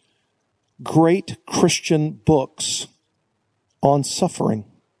great Christian books on suffering,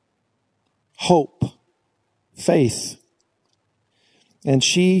 hope, faith. And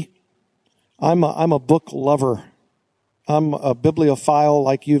I'm a book lover. I'm a bibliophile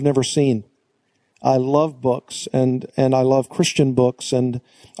like you've never seen. I love books, and I love Christian books, and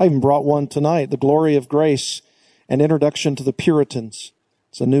I even brought one tonight, The Glory of Grace, an Introduction to the Puritans.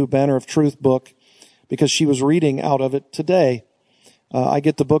 It's a new Banner of Truth book, because she was reading out of it today. I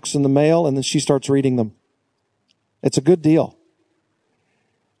get the books in the mail, and then she starts reading them. It's a good deal.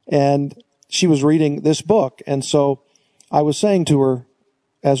 And she was reading this book, and so I was saying to her,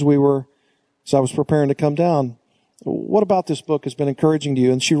 as I was preparing to come down, what about this book has been encouraging to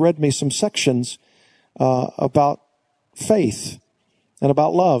you? And she read me some sections about faith, and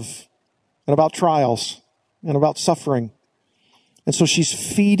about love, and about trials, and about suffering. And so she's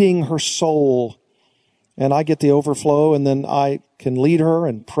feeding her soul, and I get the overflow, and then I can lead her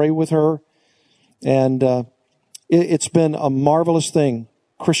and pray with her. And it's been a marvelous thing.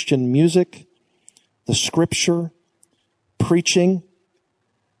 Christian music, the Scripture, preaching.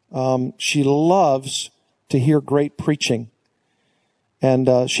 She loves to hear great preaching.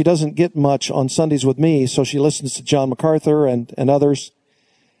 And she doesn't get much on Sundays with me, so she listens to John MacArthur and others.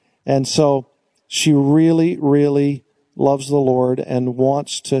 And so she really, really loves the Lord and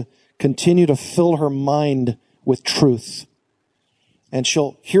wants to continue to fill her mind with truth. And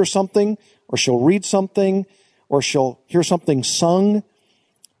she'll hear something, or she'll read something, or she'll hear something sung,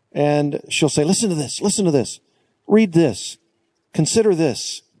 and she'll say, listen to this, read this, consider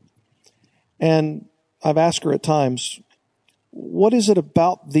this. And I've asked her at times, what is it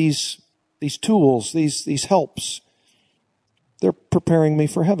about these tools, these helps? They're preparing me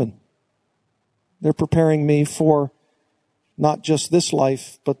for heaven. They're preparing me for not just this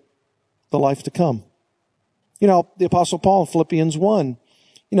life, but the life to come. The Apostle Paul in Philippians 1,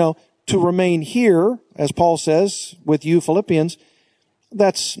 to remain here, as Paul says, with you Philippians,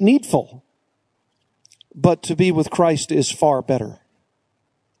 that's needful. But to be with Christ is far better.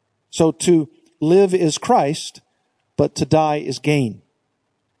 So to live is Christ, but to die is gain.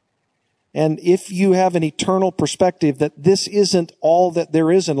 And if you have an eternal perspective that this isn't all that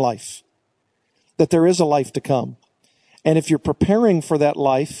there is in life, that there is a life to come, and if you're preparing for that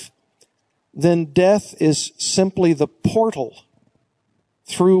life, then death is simply the portal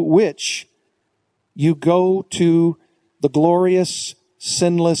through which you go to the glorious,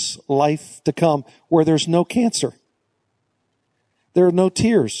 sinless life to come, where there's no cancer. There are no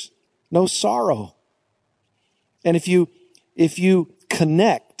tears, no sorrow. And if you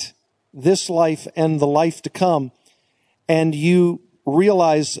connect this life and the life to come, and you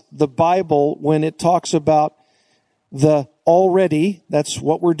realize the Bible, when it talks about the already, that's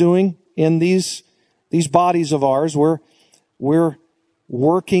what we're doing in these bodies of ours. We're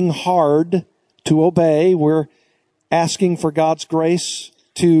working hard to obey. We're asking for God's grace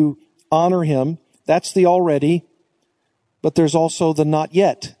to honor Him. That's the already. But there's also the not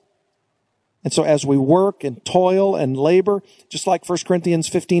yet. And so as we work and toil and labor, just like 1 Corinthians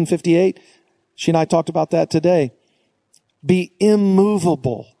 15:58, she and I talked about that today. Be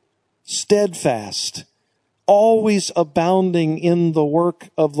immovable, steadfast, always abounding in the work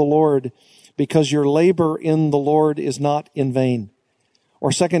of the Lord, because your labor in the Lord is not in vain.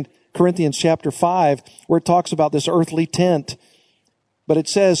 Or 2 Corinthians chapter 5, where it talks about this earthly tent. But it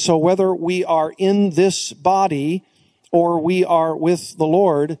says, so whether we are in this body or we are with the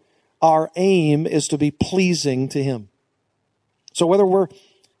Lord, our aim is to be pleasing to Him. So whether we're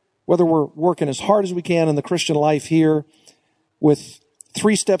working as hard as we can in the Christian life here with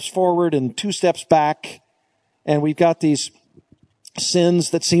 3 steps forward and 2 steps back, and we've got these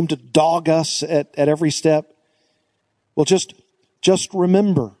sins that seem to dog us at every step, well, just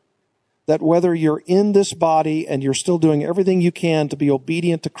remember that whether you're in this body and you're still doing everything you can to be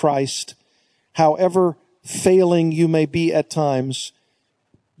obedient to Christ, however failing you may be at times,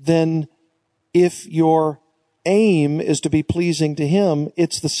 then if your aim is to be pleasing to Him,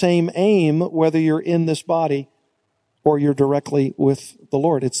 it's the same aim whether you're in this body or you're directly with the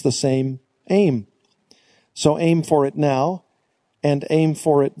Lord. It's the same aim. So aim for it now and aim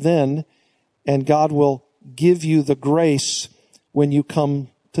for it then, and God will give you the grace when you come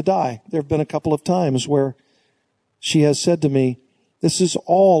to die. There have been a couple of times where she has said to me, this is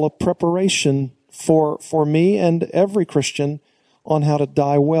all a preparation for me and every Christian on how to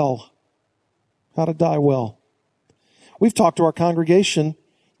die well. How to die well. We've talked to our congregation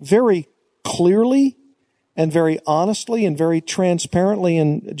very clearly and very honestly and very transparently,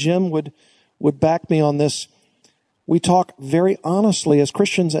 and Jim would back me on this. We talk very honestly as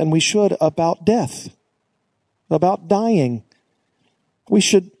Christians, and we should, about death, about dying. We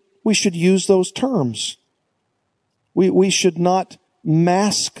should use those terms. We should not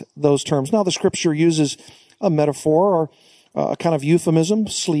mask those terms. Now, the Scripture uses a metaphor or a kind of euphemism,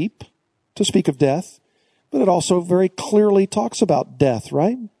 sleep, to speak of death, but it also very clearly talks about death,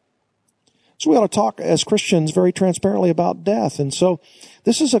 right? So we ought to talk as Christians very transparently about death. And so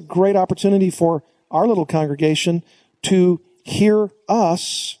this is a great opportunity for our little congregation to hear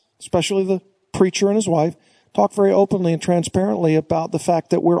us, especially the preacher and his wife, talk very openly and transparently about the fact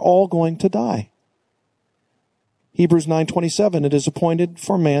that we're all going to die. Hebrews 9:27, it is appointed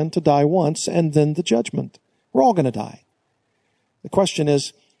for man to die once and then the judgment. We're all going to die. The question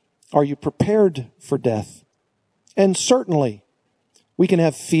is, are you prepared for death? And certainly, we can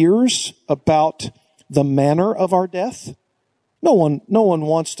have fears about the manner of our death. No one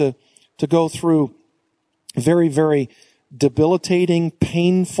wants to go through very, very debilitating,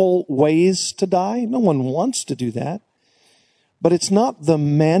 painful ways to die. No one wants to do that. But it's not the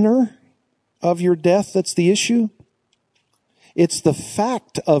manner of your death that's the issue. It's the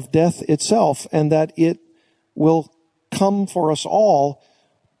fact of death itself, and that it will come for us all.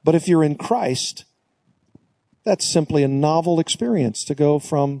 But if you're in Christ, that's simply a novel experience to go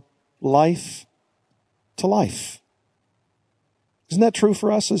from life to life. Isn't that true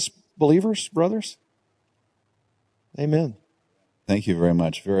for us as believers, brothers? Amen. Thank you very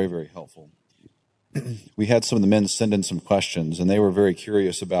much. Very, very helpful. We had some of the men send in some questions, and they were very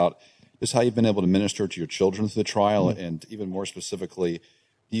curious about just how you've been able to minister to your children through the trial, and even more specifically,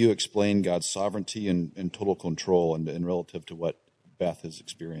 do you explain God's sovereignty and total control and relative to what Beth is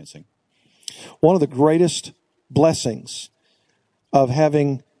experiencing? One of the greatest blessings of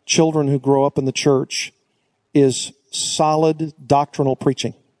having children who grow up in the church is solid doctrinal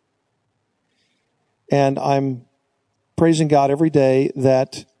preaching. And I'm praising God every day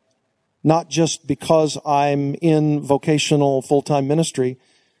that not just because I'm in vocational full-time ministry,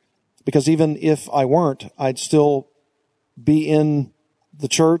 because even if I weren't, I'd still be in the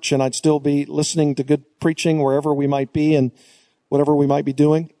church and I'd still be listening to good preaching wherever we might be and whatever we might be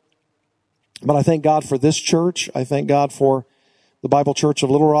doing. But I thank God for this church. I thank God for the Bible Church of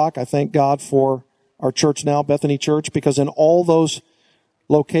Little Rock. I thank God for our church now, Bethany Church, because in all those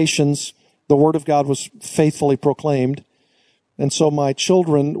locations, the Word of God was faithfully proclaimed. And so my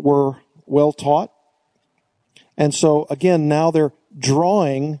children were well taught. And so again, now they're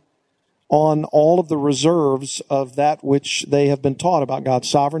drawing on all of the reserves of that which they have been taught about God's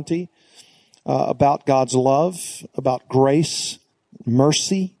sovereignty, about God's love, about grace,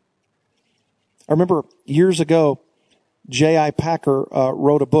 mercy. I remember years ago, J.I. Packer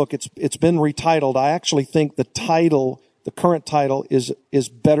wrote a book. It's been retitled. I actually think the current title is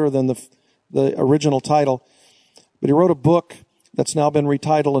better than the original title. But he wrote a book that's now been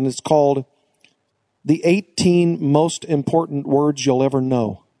retitled, and it's called The 18 Most Important Words You'll Ever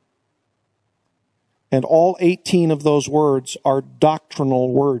Know. And all 18 of those words are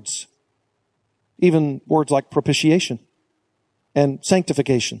doctrinal words. Even words like propitiation and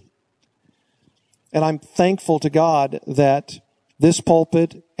sanctification. And I'm thankful to God that this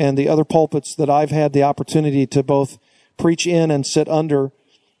pulpit and the other pulpits that I've had the opportunity to both preach in and sit under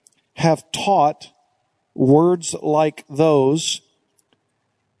have taught words like those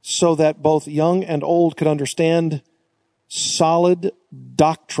so that both young and old could understand solid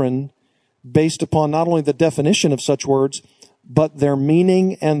doctrine based upon not only the definition of such words, but their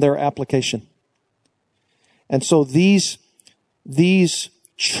meaning and their application. And so these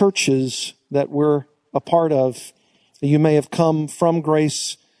churches that we're a part of, you may have come from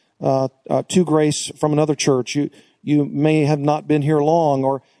Grace to Grace from another church. You may have not been here long,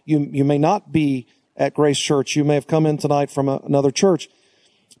 or you may not be at Grace Church. You may have come in tonight from another church.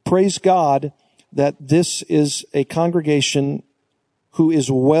 Praise God that this is a congregation who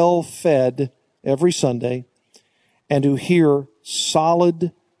is well fed every Sunday and who hear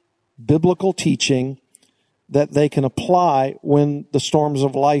solid biblical teaching that they can apply when the storms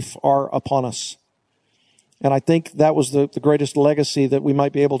of life are upon us. And I think that was the greatest legacy that we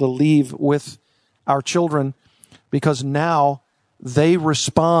might be able to leave with our children, because now they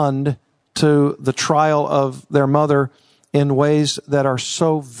respond to the trial of their mother in ways that are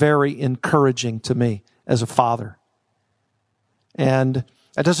so very encouraging to me as a father. And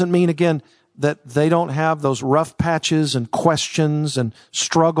that doesn't mean, again, that they don't have those rough patches and questions and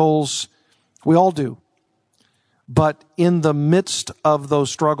struggles. We all do. But in the midst of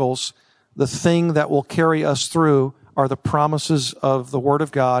those struggles, the thing that will carry us through are the promises of the Word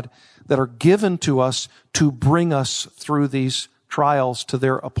of God that are given to us to bring us through these trials to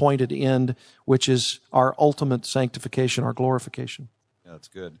their appointed end, which is our ultimate sanctification, our glorification. Yeah, that's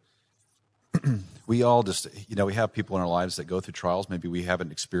good. We all just, we have people in our lives that go through trials. Maybe we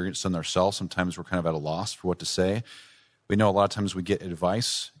haven't experienced them ourselves. Sometimes we're kind of at a loss for what to say. We know a lot of times we get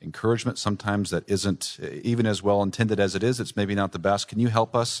advice, encouragement, sometimes that isn't even as well intended as it is. It's maybe not the best. Can you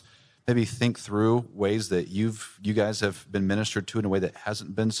help us maybe think through ways that you guys have been ministered to in a way that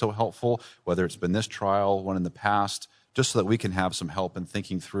hasn't been so helpful, whether it's been this trial, one in the past, just so that we can have some help in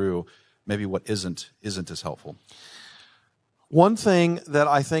thinking through maybe what isn't as helpful? One thing that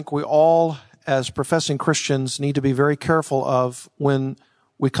I think we all, as professing Christians, need to be very careful of when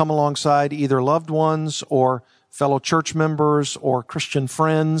we come alongside either loved ones or fellow church members or Christian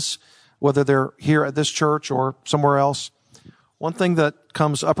friends, whether they're here at this church or somewhere else. One thing that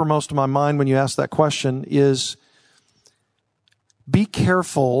comes uppermost in my mind when you ask that question is be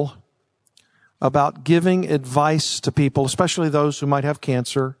careful about giving advice to people, especially those who might have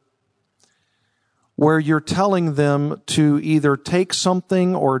cancer, where you're telling them to either take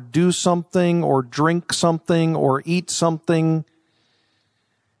something or do something or drink something or eat something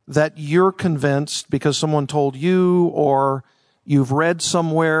that you're convinced because someone told you, or you've read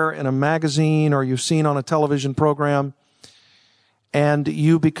somewhere in a magazine, or you've seen on a television program, and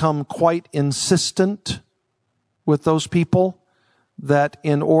you become quite insistent with those people that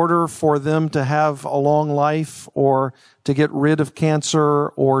in order for them to have a long life or to get rid of cancer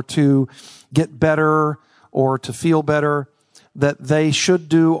or to get better or to feel better, that they should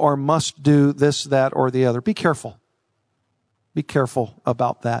do or must do this, that, or the other. Be careful. Be careful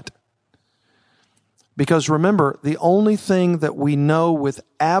about that. Because remember, the only thing that we know with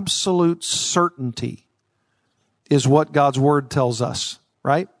absolute certainty is what God's Word tells us,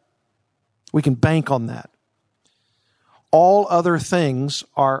 right? We can bank on that. All other things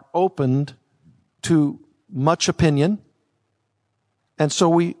are opened to much opinion, and so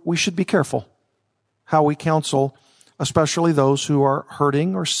we should be careful how we counsel, especially those who are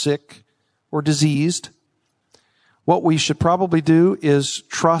hurting or sick or diseased, what we should probably do is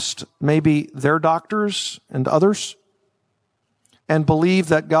trust maybe their doctors and others and believe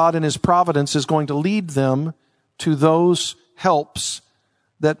that God in His providence is going to lead them to those helps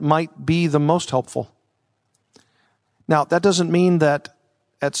that might be the most helpful. Now, that doesn't mean that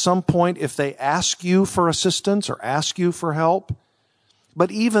at some point, if they ask you for assistance or ask you for help,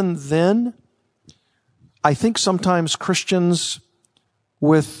 but even then, I think sometimes Christians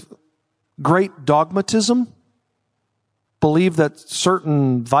with great dogmatism believe that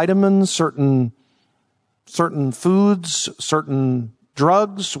certain vitamins, certain foods, certain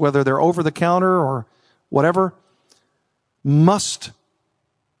drugs, whether they're over the counter or whatever,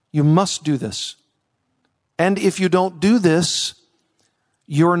 you must do this. And if you don't do this,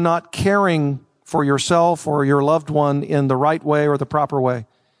 you're not caring for yourself or your loved one in the right way or the proper way.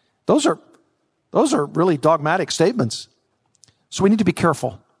 Those are really dogmatic statements. So we need to be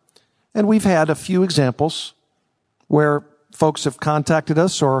careful. And we've had a few examples where folks have contacted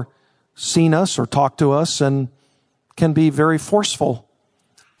us or seen us or talked to us and can be very forceful.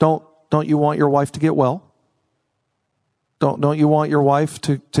 Don't you want your wife to get well? Don't you want your wife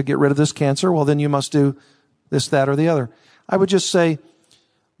to get rid of this cancer? Well, then you must do this, that, or the other. I would just say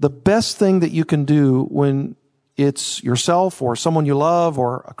the best thing that you can do when it's yourself or someone you love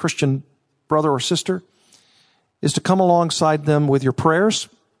or a Christian brother or sister is to come alongside them with your prayers,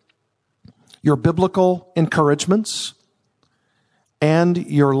 your biblical encouragements, and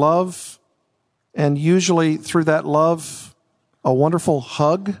your love, and usually through that love, a wonderful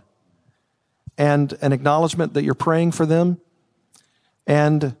hug and an acknowledgement that you're praying for them.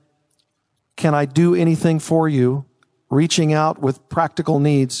 And can I do anything for you? Reaching out with practical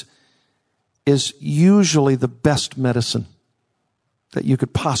needs is usually the best medicine that you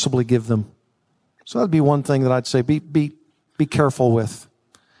could possibly give them. So that'd be one thing that I'd say be careful with.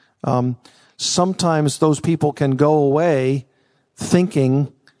 Sometimes those people can go away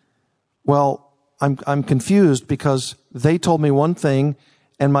thinking, well, I'm confused because they told me one thing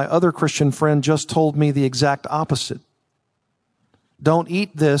and my other Christian friend just told me the exact opposite. Don't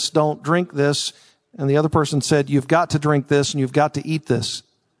eat this, don't drink this. And the other person said, you've got to drink this and you've got to eat this.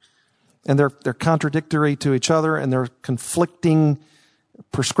 And they're contradictory to each other and they're conflicting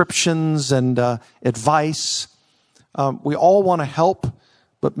prescriptions and advice. We all want to help,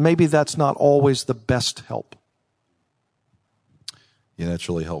 but maybe that's not always the best help. Yeah, that's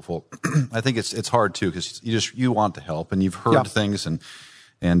really helpful. I think it's hard too because you want to help and you've heard things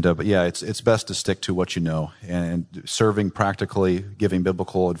but yeah, it's best to stick to what you know and serving practically, giving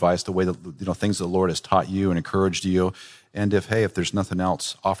biblical advice the way that things the Lord has taught you and encouraged you. And if there's nothing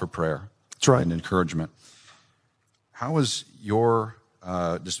else, offer prayer. That's right. And encouragement. How has your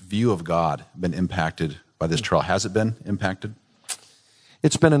just view of God been impacted by this trial? Has it been impacted?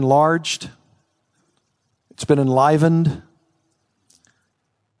 It's been enlarged. It's been enlivened.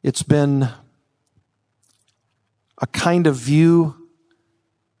 It's been a kind of view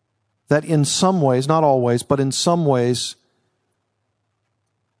that in some ways, not always, but in some ways,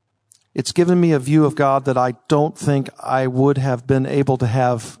 it's given me a view of God that I don't think I would have been able to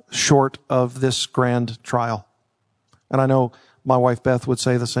have short of this grand trial. And I know my wife Beth would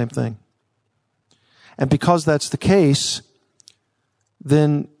say the same thing. And because that's the case,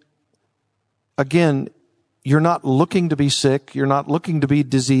 then again, you're not looking to be sick, you're not looking to be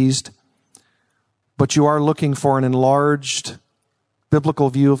diseased, but you are looking for an enlarged biblical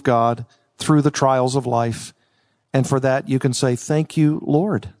view of God through the trials of life. And for that, you can say, thank you,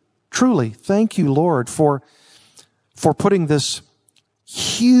 Lord. Truly, thank you, Lord, for putting this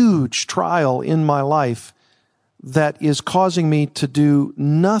huge trial in my life that is causing me to do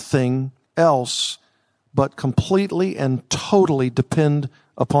nothing else but completely and totally depend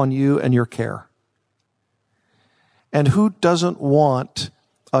upon you and your care. And who doesn't want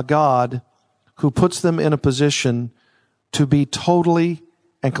a God who puts them in a position to be totally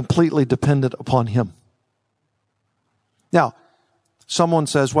and completely dependent upon Him? Now, someone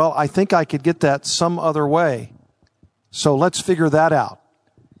says, well, I think I could get that some other way, so let's figure that out.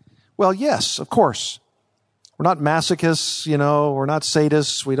 Well, yes, of course. We're not masochists, we're not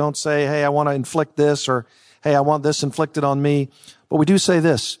sadists. We don't say, hey, I want to inflict this, or hey, I want this inflicted on me. But we do say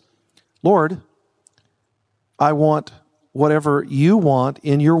this, Lord, I want whatever you want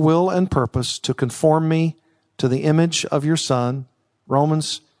in your will and purpose to conform me to the image of your Son,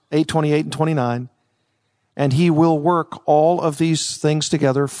 Romans 8:28 and 29, and He will work all of these things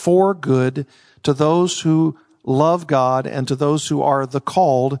together for good to those who love God and to those who are the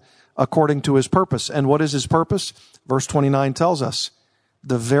called according to His purpose. And what is His purpose? Verse 29 tells us,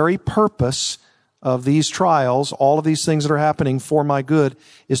 the very purpose of these trials, all of these things that are happening for my good,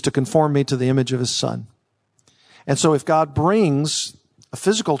 is to conform me to the image of his Son. And so if God brings a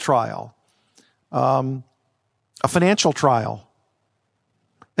physical trial, a financial trial,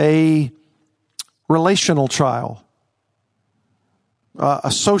 a relational trial,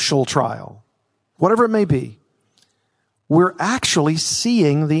 a social trial, whatever it may be, we're actually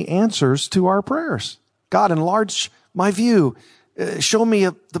seeing the answers to our prayers. God, enlarge my view. Show me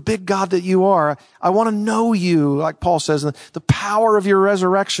the big God that you are. I want to know you, like Paul says, and the power of your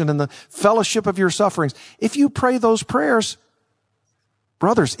resurrection and the fellowship of your sufferings. If you pray those prayers,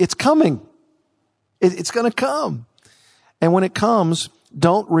 brothers, it's coming. It's going to come. And when it comes,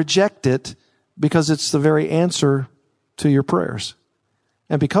 don't reject it, because it's the very answer to your prayers.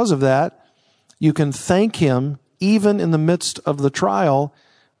 And because of that, you can thank him even in the midst of the trial,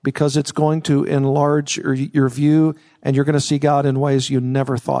 because it's going to enlarge your view, and you're going to see God in ways you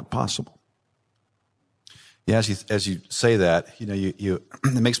never thought possible. Yeah, as you say that, it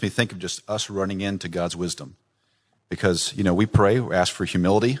makes me think of just us running into God's wisdom. Because, we pray, we ask for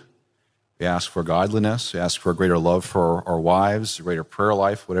humility, we ask for godliness, we ask for a greater love for our wives, a greater prayer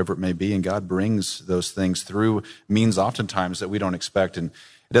life, whatever it may be, and God brings those things through means oftentimes that we don't expect. And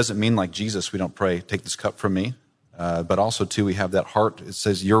it doesn't mean, like Jesus, we don't pray, take this cup from me. But also, too, we have that heart. It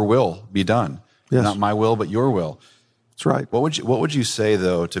says, your will be done. Yes. Not my will, but your will. That's right. What would you say,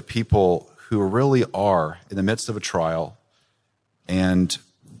 though, to people who really are in the midst of a trial and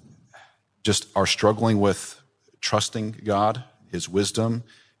just are struggling with trusting God, his wisdom,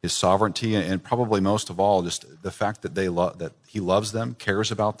 his sovereignty, and probably most of all, just the fact that that he loves them,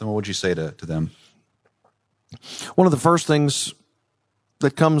 cares about them? What would you say to them? One of the first things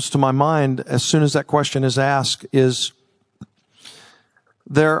that comes to my mind as soon as that question is asked is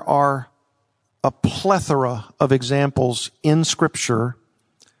there are a plethora of examples in Scripture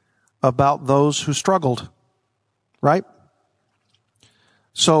about those who struggled, right?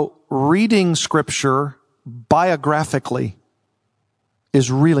 So reading Scripture biographically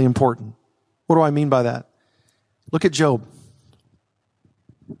is really important. What do I mean by that? Look at Job.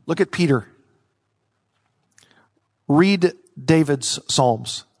 Look at Peter. Read David's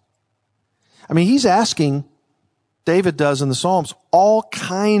Psalms. I mean, David does in the Psalms, all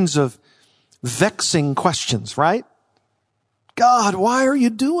kinds of vexing questions, right? God, why are you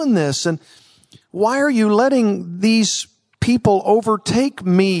doing this? And why are you letting these people overtake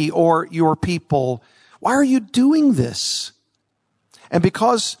me or your people? Why are you doing this? And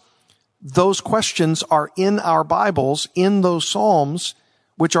because those questions are in our Bibles, in those Psalms,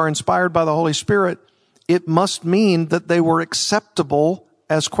 which are inspired by the Holy Spirit, it must mean that they were acceptable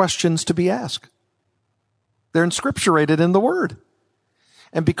as questions to be asked. They're inscripturated in the Word.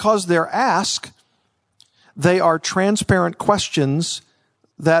 And because they're asked, they are transparent questions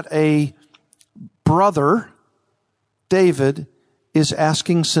that a brother, David, is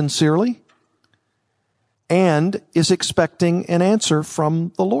asking sincerely and is expecting an answer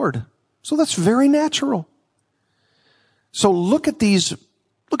from the Lord. So that's very natural. So look at these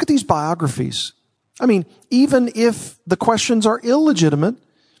biographies. I mean, even if the questions are illegitimate,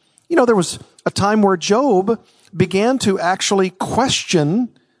 there was a time where Job began to actually question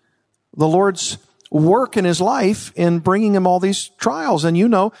the Lord's work in his life in bringing him all these trials. And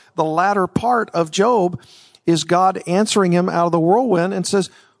the latter part of Job is God answering him out of the whirlwind and says,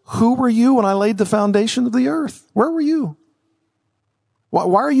 who were you when I laid the foundation of the earth? Where were you?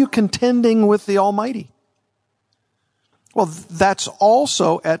 Why are you contending with the Almighty? Well, that's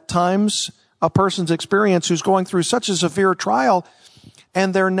also at times a person's experience who's going through such a severe trial,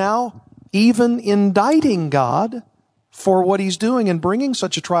 and they're now even indicting God for what he's doing and bringing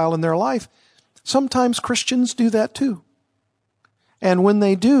such a trial in their life. Sometimes Christians do that too. And when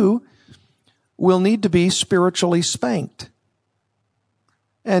they do, we'll need to be spiritually spanked.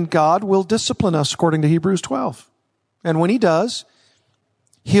 And God will discipline us according to Hebrews 12. And when he does,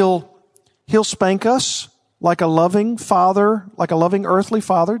 he'll spank us like a loving father, like a loving earthly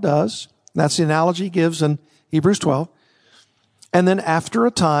father does. That's the analogy he gives in Hebrews 12. And then after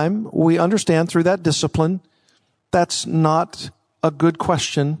a time, we understand through that discipline, that's not a good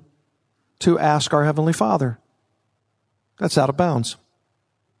question to ask our Heavenly Father. That's out of bounds.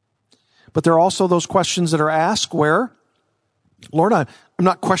 But there are also those questions that are asked where, Lord, I'm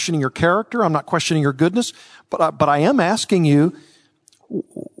not questioning your character, I'm not questioning your goodness, but I am asking you,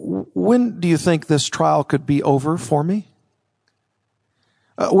 when do you think this trial could be over for me?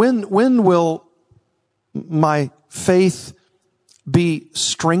 When will my faith be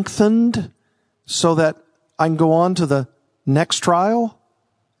strengthened so that I can go on to the next trial?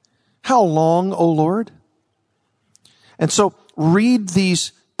 How long, O Lord? And so read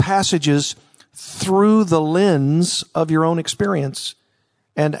these passages through the lens of your own experience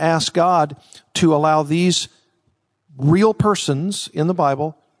and ask God to allow these real persons in the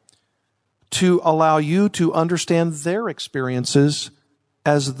Bible to allow you to understand their experiences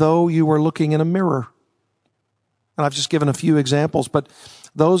as though you were looking in a mirror. And I've just given a few examples, but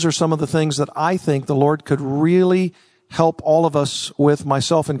those are some of the things that I think the Lord could really help all of us with,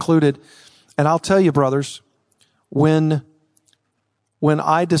 myself included. And I'll tell you, brothers, when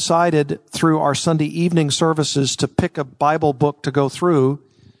I decided through our Sunday evening services to pick a Bible book to go through,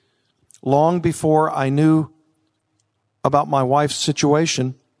 long before I knew about my wife's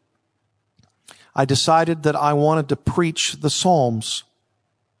situation, I decided that I wanted to preach the Psalms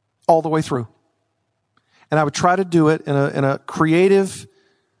all the way through. And I would try to do it in a creative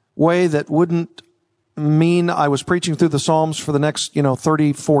way that wouldn't mean I was preaching through the Psalms for the next,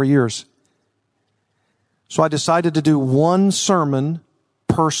 34 years. So I decided to do one sermon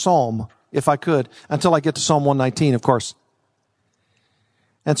per Psalm, if I could, until I get to Psalm 119, of course.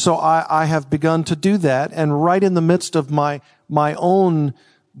 And so I have begun to do that. And right in the midst of my own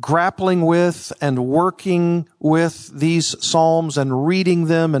grappling with and working with these Psalms and reading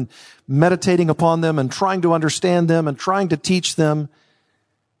them and meditating upon them and trying to understand them and trying to teach them,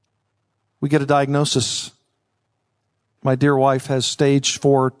 we get a diagnosis. My dear wife has stage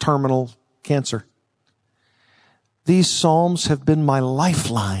 4 terminal cancer. These Psalms have been my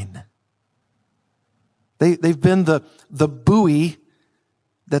lifeline. They've been the buoy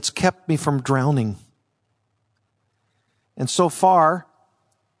that's kept me from drowning. And so far,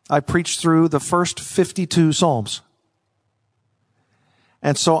 I preached through the first 52 Psalms.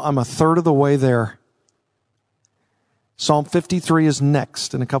 And so I'm a third of the way there. Psalm 53 is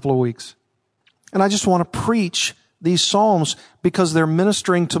next in a couple of weeks. And I just want to preach these Psalms because they're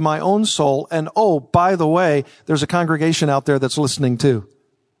ministering to my own soul. And oh, by the way, there's a congregation out there that's listening too.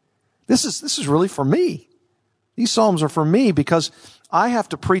 This is really for me. These Psalms are for me because I have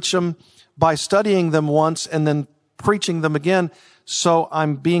to preach them by studying them once and then preaching them again. So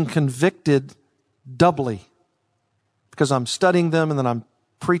I'm being convicted doubly because I'm studying them and then I'm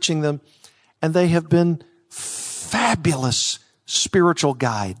preaching them. And they have been fabulous spiritual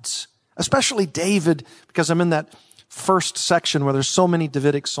guides, especially David, because I'm in that first section where there's so many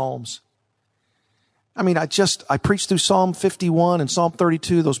Davidic Psalms. I mean, I preached through Psalm 51 and Psalm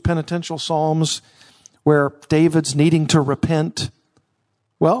 32, those penitential Psalms where David's needing to repent.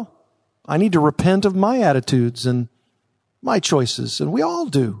 Well, I need to repent of my attitudes and my choices, and we all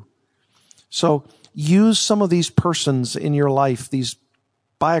do. So use some of these persons in your life, these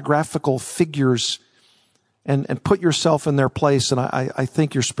biographical figures, and put yourself in their place, and I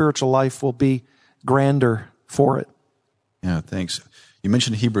think your spiritual life will be grander for it. Yeah, thanks. You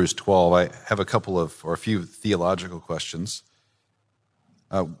mentioned Hebrews 12. I have a few theological questions.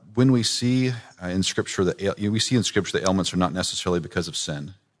 When we see in Scripture that ailments are not necessarily because of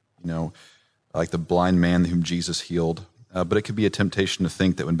sin, like the blind man whom Jesus healed, but it could be a temptation to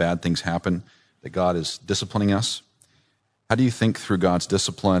think that when bad things happen, that God is disciplining us. How do you think through God's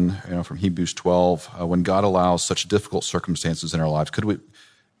discipline, from Hebrews 12, when God allows such difficult circumstances in our lives, could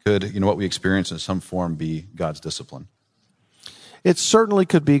what we experience in some form be God's discipline? It certainly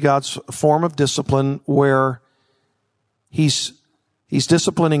could be God's form of discipline where He's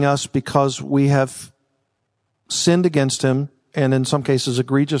disciplining us because we have sinned against Him, and in some cases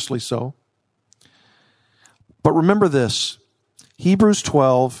egregiously so. But remember this, Hebrews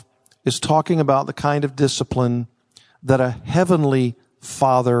 12 is talking about the kind of discipline that a heavenly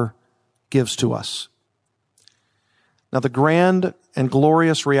Father gives to us. Now, the grand and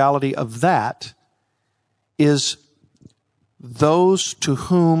glorious reality of that is those to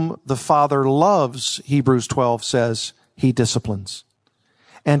whom the Father loves, Hebrews 12 says, He disciplines.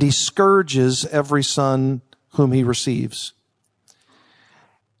 And He scourges every son whom He receives.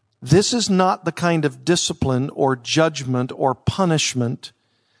 This is not the kind of discipline or judgment or punishment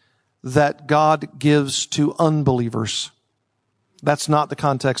that God gives to unbelievers. That's not the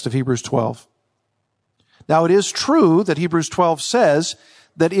context of Hebrews 12. Now, it is true that Hebrews 12 says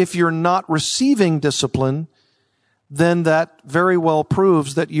that if you're not receiving discipline, then that very well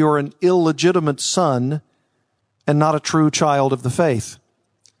proves that you're an illegitimate son and not a true child of the faith.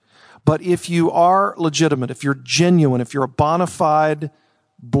 But if you are legitimate, if you're genuine, if you're a bona fide,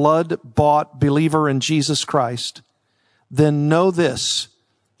 blood-bought believer in Jesus Christ, then know this,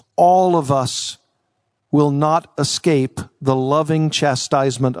 all of us will not escape the loving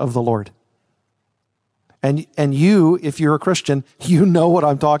chastisement of the Lord. And you, if you're a Christian, you know what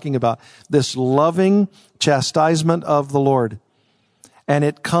I'm talking about. This loving chastisement of the Lord. And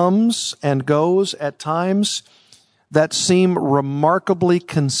it comes and goes at times that seem remarkably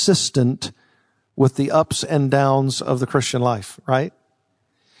consistent with the ups and downs of the Christian life, right?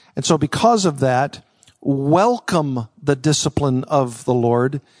 And so because of that, welcome the discipline of the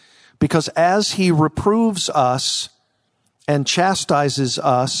Lord, because as he reproves us and chastises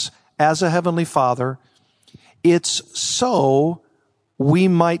us as a heavenly Father, it's so we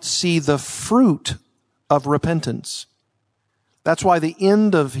might see the fruit of repentance. That's why the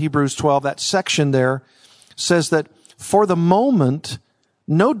end of Hebrews 12, that section there, says that for the moment,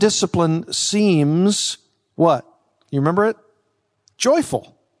 no discipline seems, what? You remember it?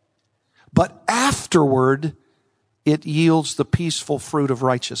 Joyful. But afterward, it yields the peaceful fruit of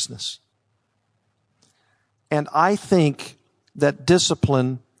righteousness. And I think that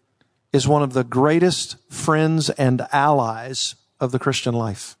discipline is one of the greatest friends and allies of the Christian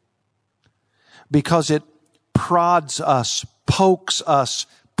life, because it prods us, pokes us,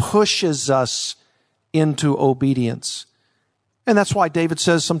 pushes us into obedience. And that's why David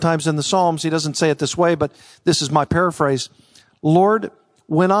says sometimes in the Psalms, he doesn't say it this way, but this is my paraphrase, Lord,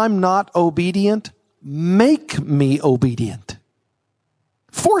 when I'm not obedient, make me obedient.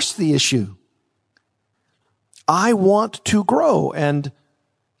 Force the issue. I want to grow. And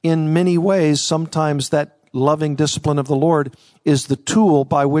in many ways, sometimes that loving discipline of the Lord is the tool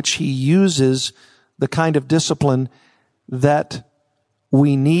by which he uses the kind of discipline that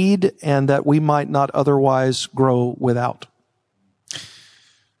we need and that we might not otherwise grow without.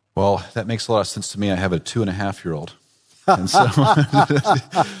 Well, that makes a lot of sense to me. I have a 2.5-year-old. And so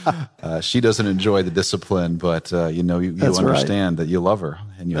she doesn't enjoy the discipline, but you understand that you love her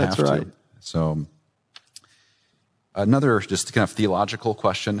and you have to. So another just kind of theological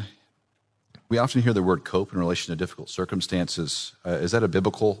question. We often hear the word cope in relation to difficult circumstances. Is that a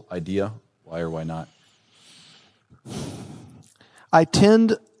biblical idea? Why or why not? I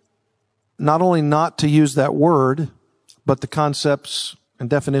tend not only not to use that word, but the concepts and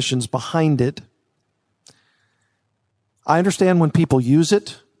definitions behind it. I understand when people use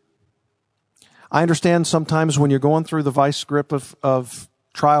it. I understand sometimes when you're going through the vice grip of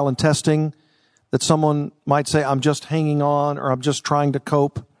trial and testing that someone might say, I'm just hanging on, or I'm just trying to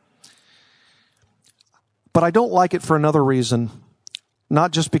cope. But I don't like it for another reason,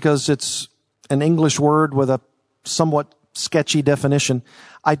 not just because it's an English word with a somewhat sketchy definition.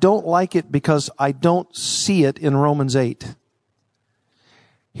 I don't like it because I don't see it in Romans 8.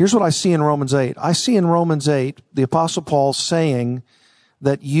 Here's what I see in Romans 8. I see in Romans 8 the Apostle Paul saying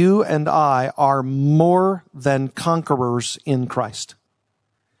that you and I are more than conquerors in Christ.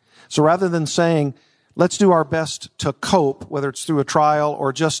 So rather than saying, let's do our best to cope, whether it's through a trial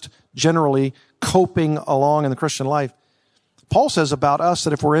or just generally coping along in the Christian life, Paul says about us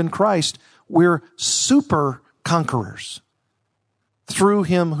that if we're in Christ, we're super conquerors through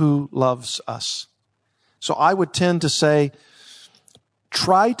him who loves us. So I would tend to say,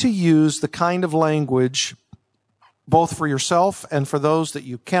 try to use the kind of language, both for yourself and for those that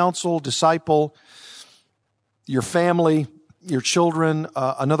you counsel, disciple, your family, your children,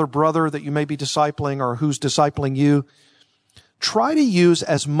 another brother that you may be discipling or who's discipling you. Try to use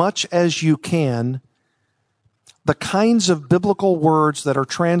as much as you can the kinds of biblical words that are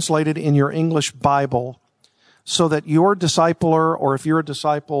translated in your English Bible so that your discipler, or if you're a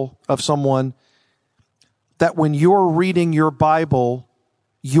disciple of someone, that when you're reading your Bible,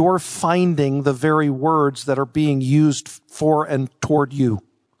 you're finding the very words that are being used for and toward you.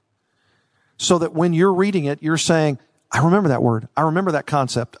 So that when you're reading it, you're saying, I remember that word. I remember that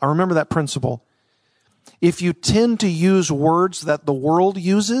concept. I remember that principle. If you tend to use words that the world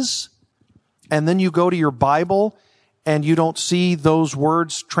uses, and then you go to your Bible and you don't see those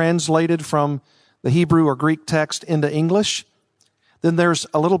words translated from the Hebrew or Greek text into English, then there's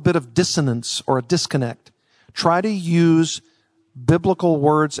a little bit of dissonance or a disconnect. Try to use biblical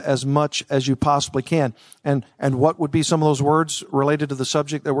words as much as you possibly can. And what would be some of those words related to the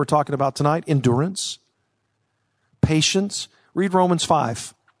subject that we're talking about tonight? Endurance, patience. Read Romans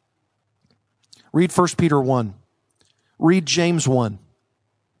 5. Read 1 Peter 1. Read James 1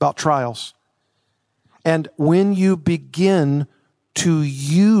 about trials. And when you begin to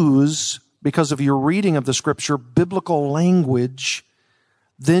use, because of your reading of the Scripture, biblical language,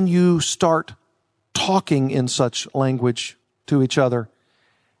 then you start talking in such language to each other.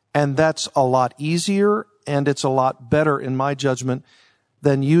 And that's a lot easier, and it's a lot better, in my judgment,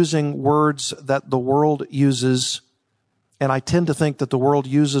 than using words that the world uses. And I tend to think that the world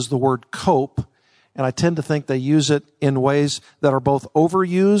uses the word cope, and I tend to think they use it in ways that are both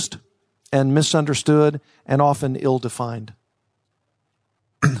overused and misunderstood and often ill-defined.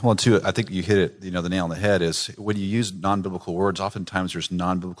 Well, too, I think you hit it, the nail on the head is when you use non-biblical words, oftentimes there's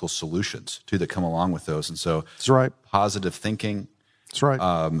non-biblical solutions, too, that come along with those. And so that's right. Positive thinking. That's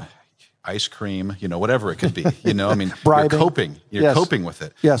right. ice cream, whatever it could be. I mean, Bribing. You're coping with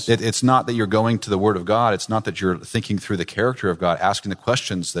it. Yes. It's not that you're going to the Word of God. It's not that you're thinking through the character of God, asking the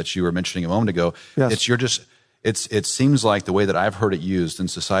questions that you were mentioning a moment ago. Yes. It seems like the way that I've heard it used in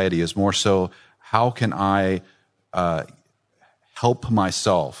society is more so, how can I help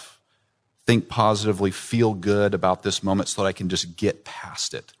myself think positively, feel good about this moment so that I can just get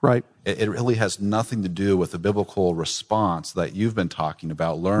past it. Right. It really has nothing to do with the biblical response that you've been talking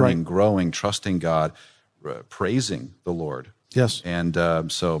about, learning, growing, trusting God, praising the Lord. Yes. And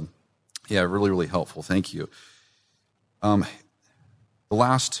really, really helpful. Thank you. The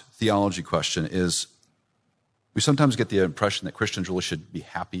last theology question is, we sometimes get the impression that Christians really should be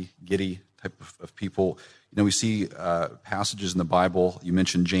happy, giddy type of people. We see passages in the Bible. You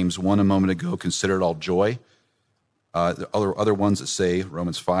mentioned James 1 a moment ago, consider it all joy. There are other ones that say,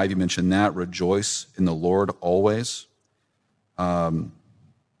 Romans 5, you mentioned that, rejoice in the Lord always. That's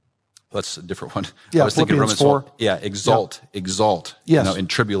a different one. Yeah, I was thinking Philippians Romans 4. 4. Yeah, exalt. Yes. In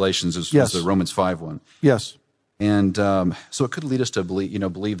tribulations is Yes. the Romans 5 one. Yes. And so it could lead us to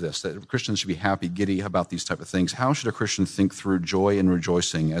believe this, that Christians should be happy, giddy about these type of things. How should a Christian think through joy and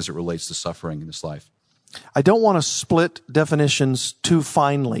rejoicing as it relates to suffering in this life? I don't want to split definitions too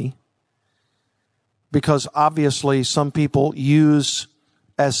finely, because obviously some people use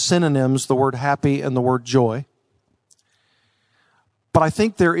as synonyms the word happy and the word joy. But I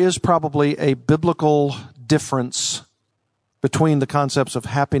think there is probably a biblical difference between the concepts of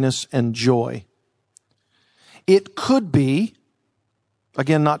happiness and joy. It could be,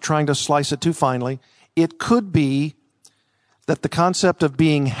 again, not trying to slice it too finely, it could be that the concept of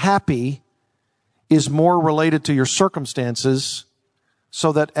being happy is more related to your circumstances,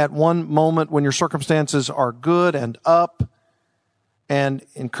 so that at one moment when your circumstances are good and up and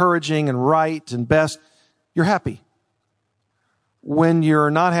encouraging and right and best, you're happy. When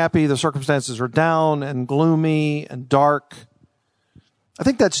you're not happy, the circumstances are down and gloomy and dark. I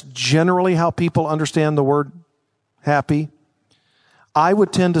think that's generally how people understand the word happy. I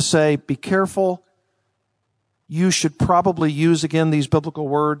would tend to say, be careful. You should probably use, again, these biblical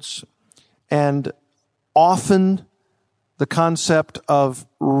words. And often the concept of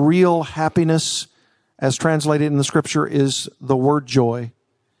real happiness, as translated in the Scripture, is the word joy.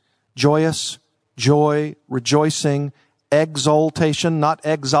 Joyous, joy, rejoicing, exultation, not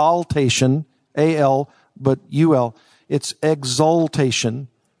exaltation, A-L, but U-L. It's exultation.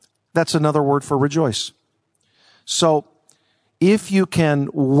 That's another word for rejoice. So if you can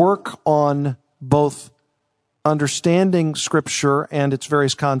work on both understanding Scripture and its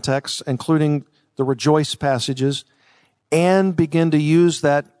various contexts, including the rejoice passages, and begin to use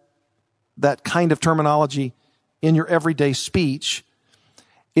that kind of terminology in your everyday speech,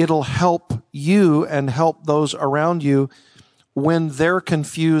 it'll help you and help those around you when they're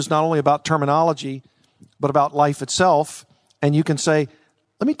confused not only about terminology, but about life itself. And you can say,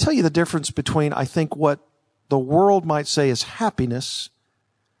 let me tell you the difference between, I think, what the world might say is happiness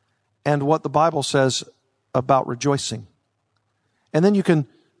and what the Bible says about rejoicing. And then you can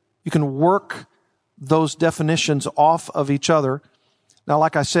work those definitions off of each other. Now,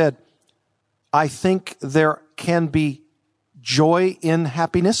 like I said, I think there can be joy in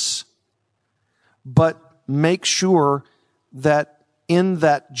happiness, but make sure that in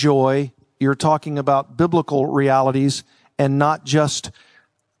that joy, you're talking about biblical realities and not just,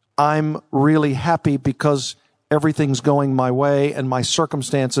 I'm really happy because everything's going my way and my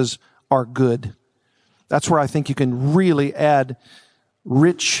circumstances are good. That's where I think you can really add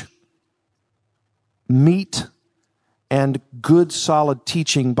rich meat and good, solid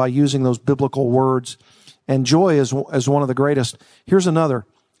teaching by using those biblical words. And joy is one of the greatest. Here's another,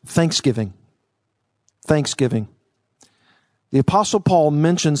 thanksgiving. Thanksgiving. The Apostle Paul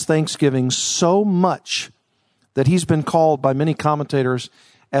mentions thanksgiving so much that he's been called by many commentators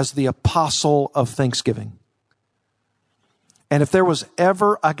as the apostle of thanksgiving. And if there was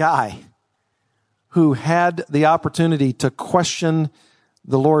ever a guy who had the opportunity to question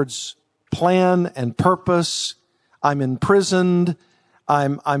the Lord's plan and purpose, I'm imprisoned,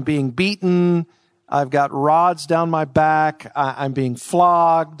 I'm being beaten, I've got rods down my back, I'm being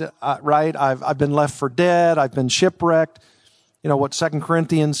flogged, right? I've been left for dead, I've been shipwrecked. You know what 2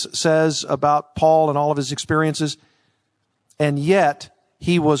 Corinthians says about Paul and all of his experiences. And yet,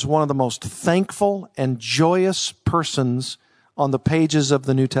 he was one of the most thankful and joyous persons on the pages of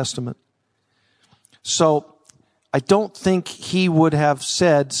the New Testament. So, I don't think he would have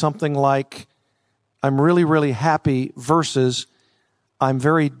said something like, I'm really, really happy versus I'm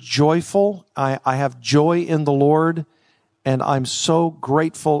very joyful. I have joy in the Lord, and I'm so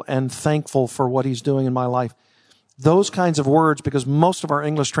grateful and thankful for what he's doing in my life. those kinds of words, because most of our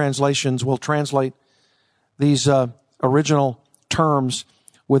English translations will translate these original terms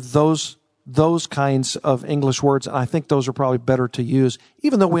with those kinds of English words, and I think those are probably better to use,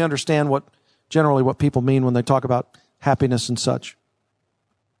 even though we understand generally what people mean when they talk about happiness and such.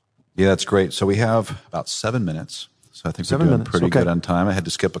 Yeah, that's great. So we have about 7 minutes. So I think we're doing pretty good on time. I had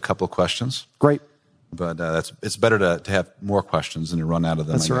to skip a couple of questions. Great. But it's better to have more questions than to run out of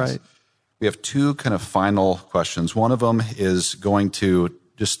them. That's right. We have two kind of final questions. One of them is going to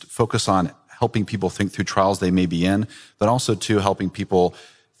just focus on helping people think through trials they may be in, but also to helping people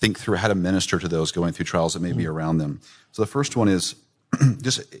think through how to minister to those going through trials that may be around them. So the first one is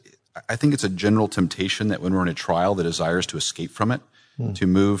I think it's a general temptation that when we're in a trial, the desire is to escape from it, to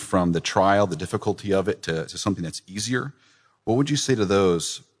move from the trial, the difficulty of it, to something that's easier. What would you say to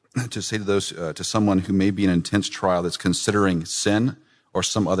those? To someone who may be in an intense trial that's considering sin or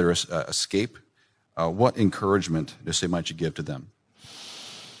some other escape? What encouragement might you give to them?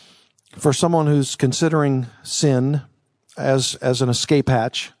 For someone who's considering sin as an escape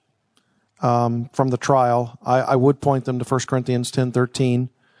hatch from the trial, I would point them to 1 Corinthians 10:13.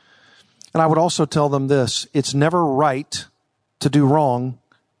 And I would also tell them this: it's never right to do wrong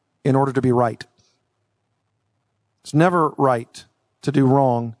in order to be right. It's never right to do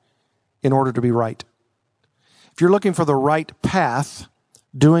wrong in order to be right. If you're looking for the right path,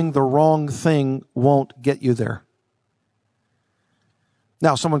 doing the wrong thing won't get you there.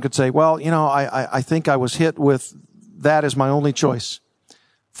 Now, someone could say, well, I think I was hit with that as my only choice.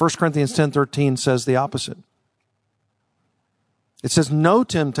 1 Corinthians 10:13 says the opposite. It says, no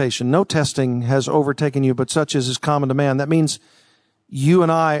temptation, no testing has overtaken you, but such as is common to man. That means you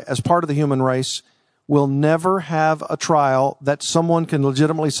and I, as part of the human race, will never have a trial that someone can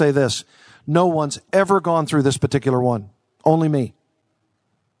legitimately say this: no one's ever gone through this particular one. Only me.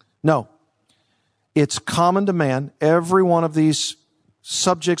 No. It's common to man, every one of these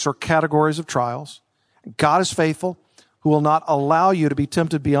subjects or categories of trials. God is faithful, who will not allow you to be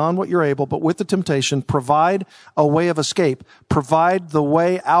tempted beyond what you're able, but with the temptation, provide a way of escape, provide the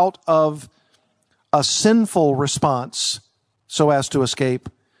way out of a sinful response so as to escape,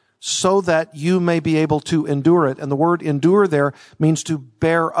 so that you may be able to endure it. And the word endure there means to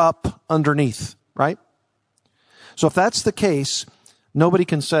bear up underneath, right? So if that's the case, nobody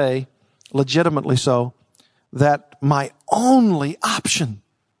can say, legitimately so, that my only option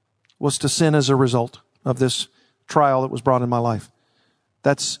was to sin as a result of this trial that was brought in my life.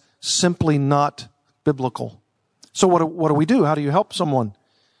 That's simply not biblical. So what do we do? How do you help someone?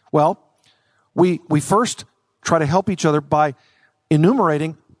 Well, we first try to help each other by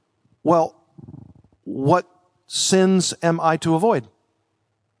enumerating, well, what sins am I to avoid?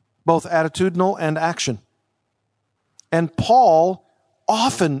 Both attitudinal and action. And Paul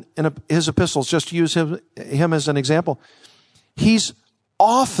often in his epistles, just to use him as an example, he's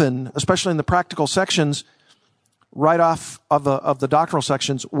often, especially in the practical sections, right off of the doctrinal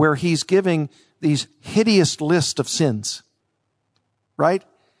sections, where he's giving these hideous list of sins, right?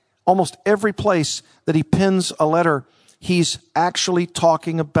 Almost every place that he pens a letter, he's actually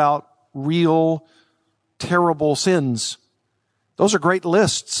talking about real, terrible sins. Those are great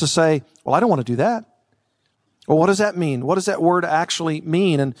lists to say, well, I don't want to do that. Well, what does that mean? What does that word actually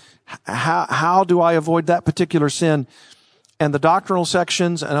mean? And how do I avoid that particular sin? And the doctrinal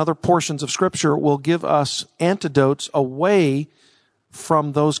sections and other portions of Scripture will give us antidotes away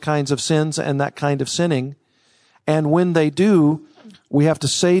from those kinds of sins and that kind of sinning. And when they do, we have to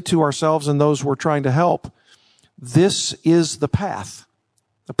say to ourselves and those we're trying to help, this is the path.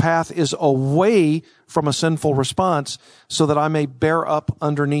 The path is away from a sinful response so that I may bear up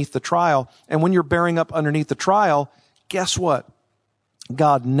underneath the trial. And when you're bearing up underneath the trial, guess what?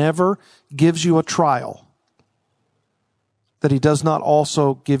 God never gives you a trial that he does not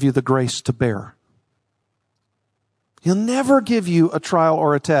also give you the grace to bear. He'll never give you a trial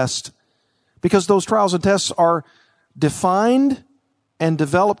or a test because those trials and tests are defined and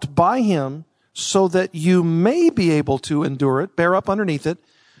developed by him so that you may be able to endure it, bear up underneath it.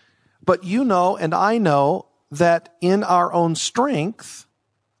 But you know, and I know, that in our own strength,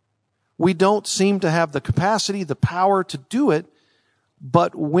 we don't seem to have the capacity, the power to do it.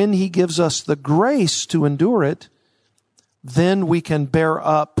 But when he gives us the grace to endure it, then we can bear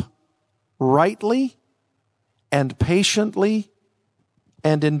up rightly and patiently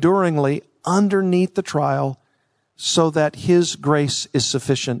and enduringly underneath the trial so that his grace is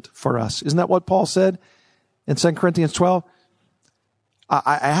sufficient for us. Isn't that what Paul said in 2 Corinthians 12?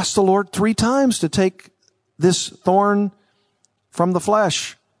 I asked the Lord 3 times to take this thorn from the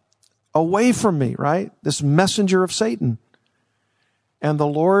flesh away from me, right? This messenger of Satan. And the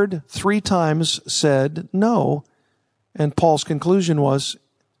Lord 3 times said, no, And Paul's conclusion was,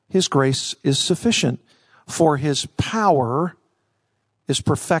 his grace is sufficient, for his power is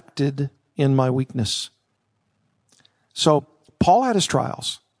perfected in my weakness. So Paul had his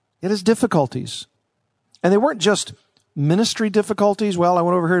trials. He had his difficulties. And they weren't just ministry difficulties. Well, I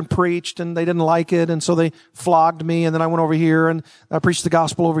went over here and preached and they didn't like it, and so they flogged me, and then I went over here and I preached the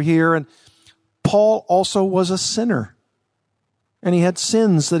gospel over here. And Paul also was a sinner. And he had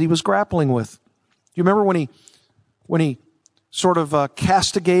sins that he was grappling with. Do you remember when he sort of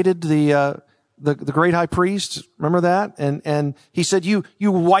castigated the great high priest? Remember that? And he said, you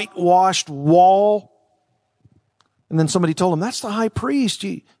whitewashed wall. And then somebody told him, that's the high priest.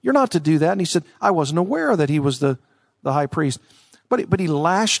 You're not to do that. And he said, I wasn't aware that he was the high priest. But he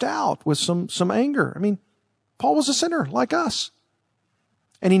lashed out with some anger. I mean, Paul was a sinner like us.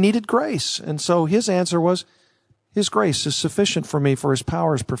 And he needed grace. And so his answer was, his grace is sufficient for me, for his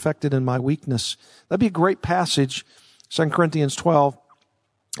power is perfected in my weakness. That'd be a great passage, 2 Corinthians 12,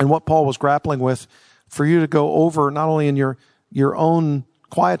 and what Paul was grappling with, for you to go over not only in your own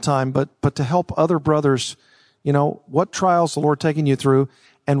quiet time, but to help other brothers. What trials the Lord taking you through,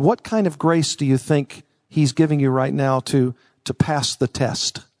 and what kind of grace do you think he's giving you right now to pass the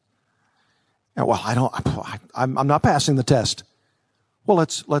test? And, well, I'm not passing the test. Well,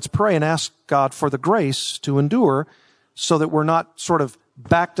 let's pray and ask God for the grace to endure, so that we're not sort of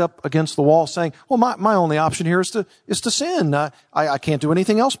backed up against the wall saying, well, my only option here is to sin. I can't do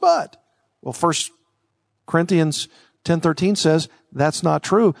anything else but. Well, 1 Corinthians 10:13 says that's not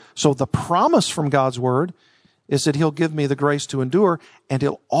true. So the promise from God's word is that he'll give me the grace to endure, and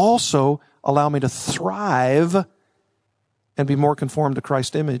he'll also allow me to thrive and be more conformed to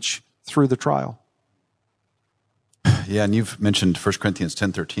Christ's image through the trial. Yeah, and you've mentioned 1 Corinthians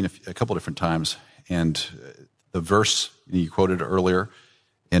 10:13 a couple different times, and the verse you quoted earlier,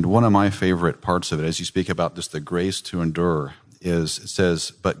 and one of my favorite parts of it, as you speak about just the grace to endure, is it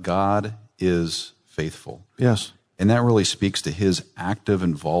says, but God is faithful. Yes. And that really speaks to his active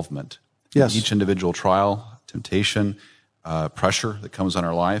involvement Yes. in each individual trial, temptation, pressure that comes on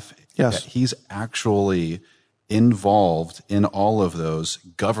our life. Yes. He's actually involved in all of those,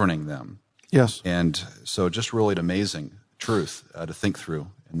 governing them. Yes. And so just really an amazing truth to think through.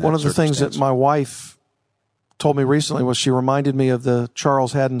 In that One of the things that circumstance. my wife told me recently was she reminded me of the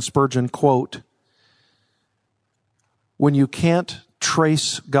Charles Haddon Spurgeon quote, when you can't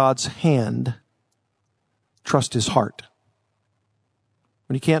trace God's hand, trust his heart.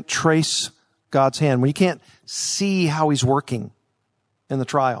 When you can't trace God's hand, when you can't see how he's working in the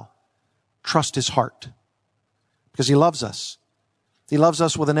trial, trust his heart. Because he loves us. He loves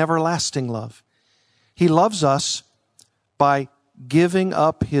us with an everlasting love. He loves us by giving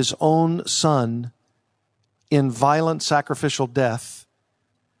up his own son in violent sacrificial death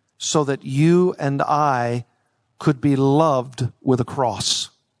so that you and I could be loved with a cross.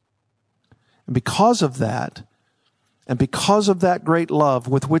 And because of that, and because of that great love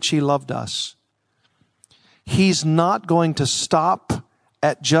with which he loved us, he's not going to stop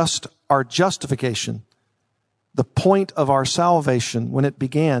at just our justification, the point of our salvation when it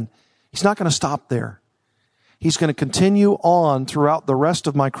began. He's not going to stop there. He's going to continue on throughout the rest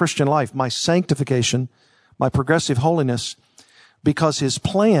of my Christian life, my sanctification, my progressive holiness, because his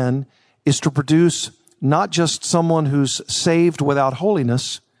plan is to produce not just someone who's saved without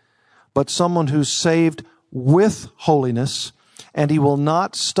holiness, but someone who's saved with holiness, and he will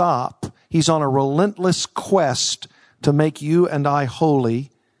not stop. He's on a relentless quest to make you and I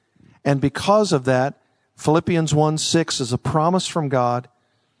holy. And because of that, Philippians 1:6 is a promise from God.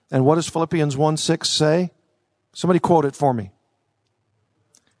 And what does Philippians 1:6 say? Somebody quote it for me.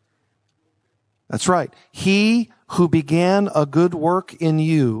 That's right. He who began a good work in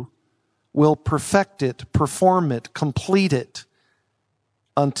you will perfect it, perform it, complete it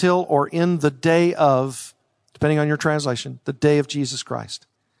until or in the day of, depending on your translation, the day of Jesus Christ.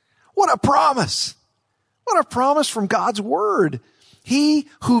 What a promise! What a promise from God's word. He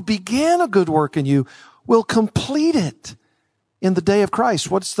who began a good work in you will complete it in the day of Christ.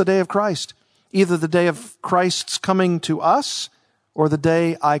 What's the day of Christ? Either the day of Christ's coming to us or the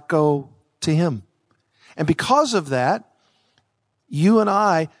day I go to him. And because of that, you and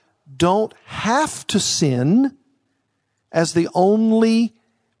I don't have to sin as the only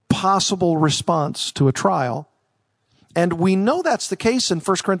possible response to a trial. And we know that's the case in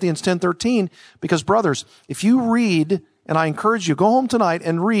 1 Corinthians 10:13 because, brothers, if you read, and I encourage you, go home tonight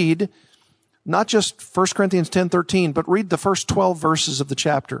and read not just 1 Corinthians 10:13, but read the first 12 verses of the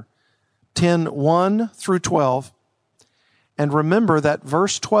chapter, 10:1 through 12. And remember that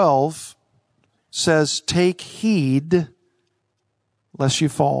verse 12 says, take heed lest you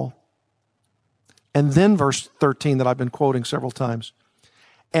fall. And then verse 13 that I've been quoting several times.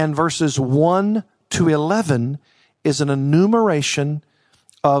 And verses 1 to 11 is an enumeration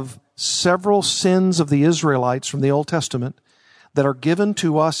of several sins of the Israelites from the Old Testament that are given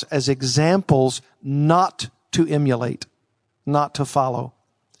to us as examples not to emulate, not to follow.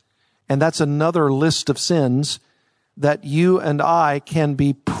 And that's another list of sins that you and I can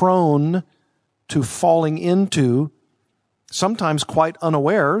be prone to falling into, sometimes quite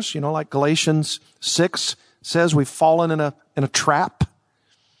unawares, like Galatians 6 says we've fallen in a trap.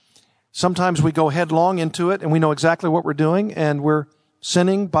 Sometimes we go headlong into it and we know exactly what we're doing and we're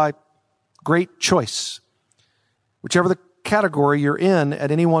sinning by great choice. Whichever the category you're in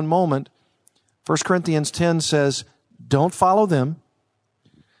at any one moment, 1 Corinthians 10 says, don't follow them.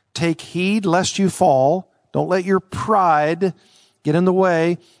 Take heed lest you fall. Don't let your pride get in the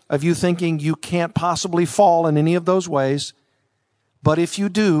way of you thinking you can't possibly fall in any of those ways. But if you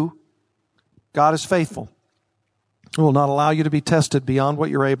do, God is faithful. He will not allow you to be tested beyond what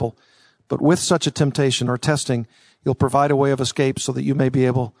you're able. But with such a temptation or testing, He'll provide a way of escape so that you may be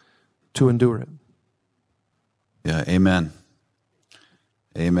able to endure it. Yeah, amen.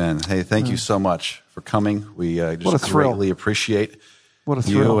 Amen. Hey, thank you so much for coming. We just greatly appreciate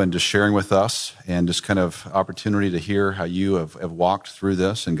you and just sharing with us and just kind of opportunity to hear how you have walked through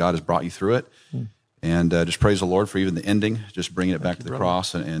this and God has brought you through it. And just praise the Lord for even the ending, just bringing it back to the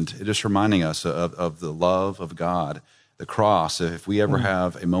cross and just reminding us of the love of God. The cross, if we ever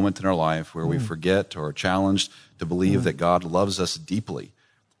have a moment in our life where we forget or are challenged to believe that God loves us deeply,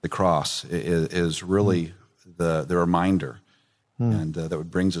 the cross is really the reminder. And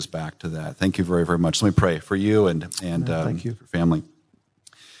that brings us back to that. Thank you very, very much. Let me pray for you and thank you. Your family.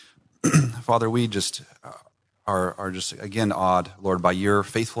 Father, we just are just, again, awed, Lord, by your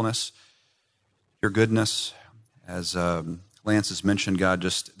faithfulness, your goodness. As Lance has mentioned, God,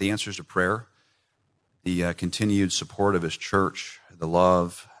 just the answers to prayer, the continued support of his church, the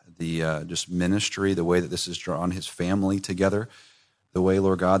love, the just ministry, the way that this has drawn his family together, the way,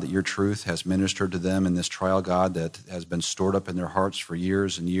 Lord God, that your truth has ministered to them in this trial, God, that has been stored up in their hearts for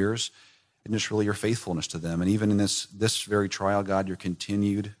years and years, and just really your faithfulness to them. And even in this very trial, God, your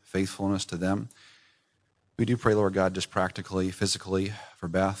continued faithfulness to them. We do pray, Lord God, just practically, physically for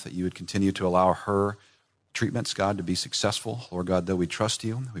Beth, that you would continue to allow her treatments, God, to be successful. Lord God, though we trust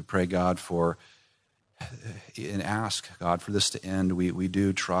you, we pray, God, for and ask, God, for this to end. We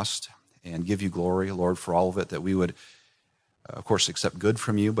do trust and give you glory, Lord, for all of it, that we would, of course, accept good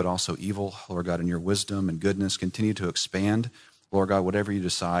from you, but also evil, Lord God, in your wisdom and goodness. Continue to expand, Lord God, whatever you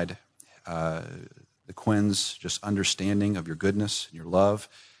decide, the Quinns' just understanding of your goodness and your love.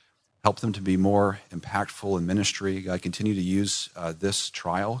 Help them to be more impactful in ministry. God, continue to use this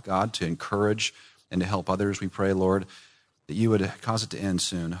trial, God, to encourage and to help others. We pray, Lord, that you would cause it to end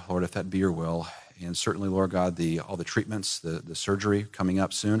soon, Lord, if that be your will. And certainly, Lord God, all the treatments, the surgery coming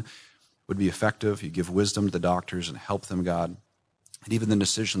up soon would be effective. You give wisdom to the doctors and help them, God. And even the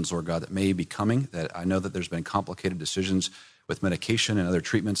decisions, Lord God, that may be coming, that I know that there's been complicated decisions with medication and other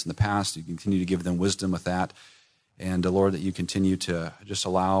treatments in the past. You continue to give them wisdom with that. And Lord, that you continue to just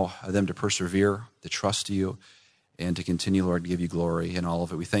allow them to persevere, to trust you, and to continue, Lord, to give you glory in all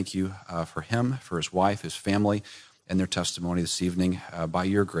of it. We thank you for him, for his wife, his family, and their testimony this evening by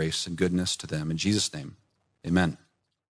your grace and goodness to them. In Jesus' name, amen.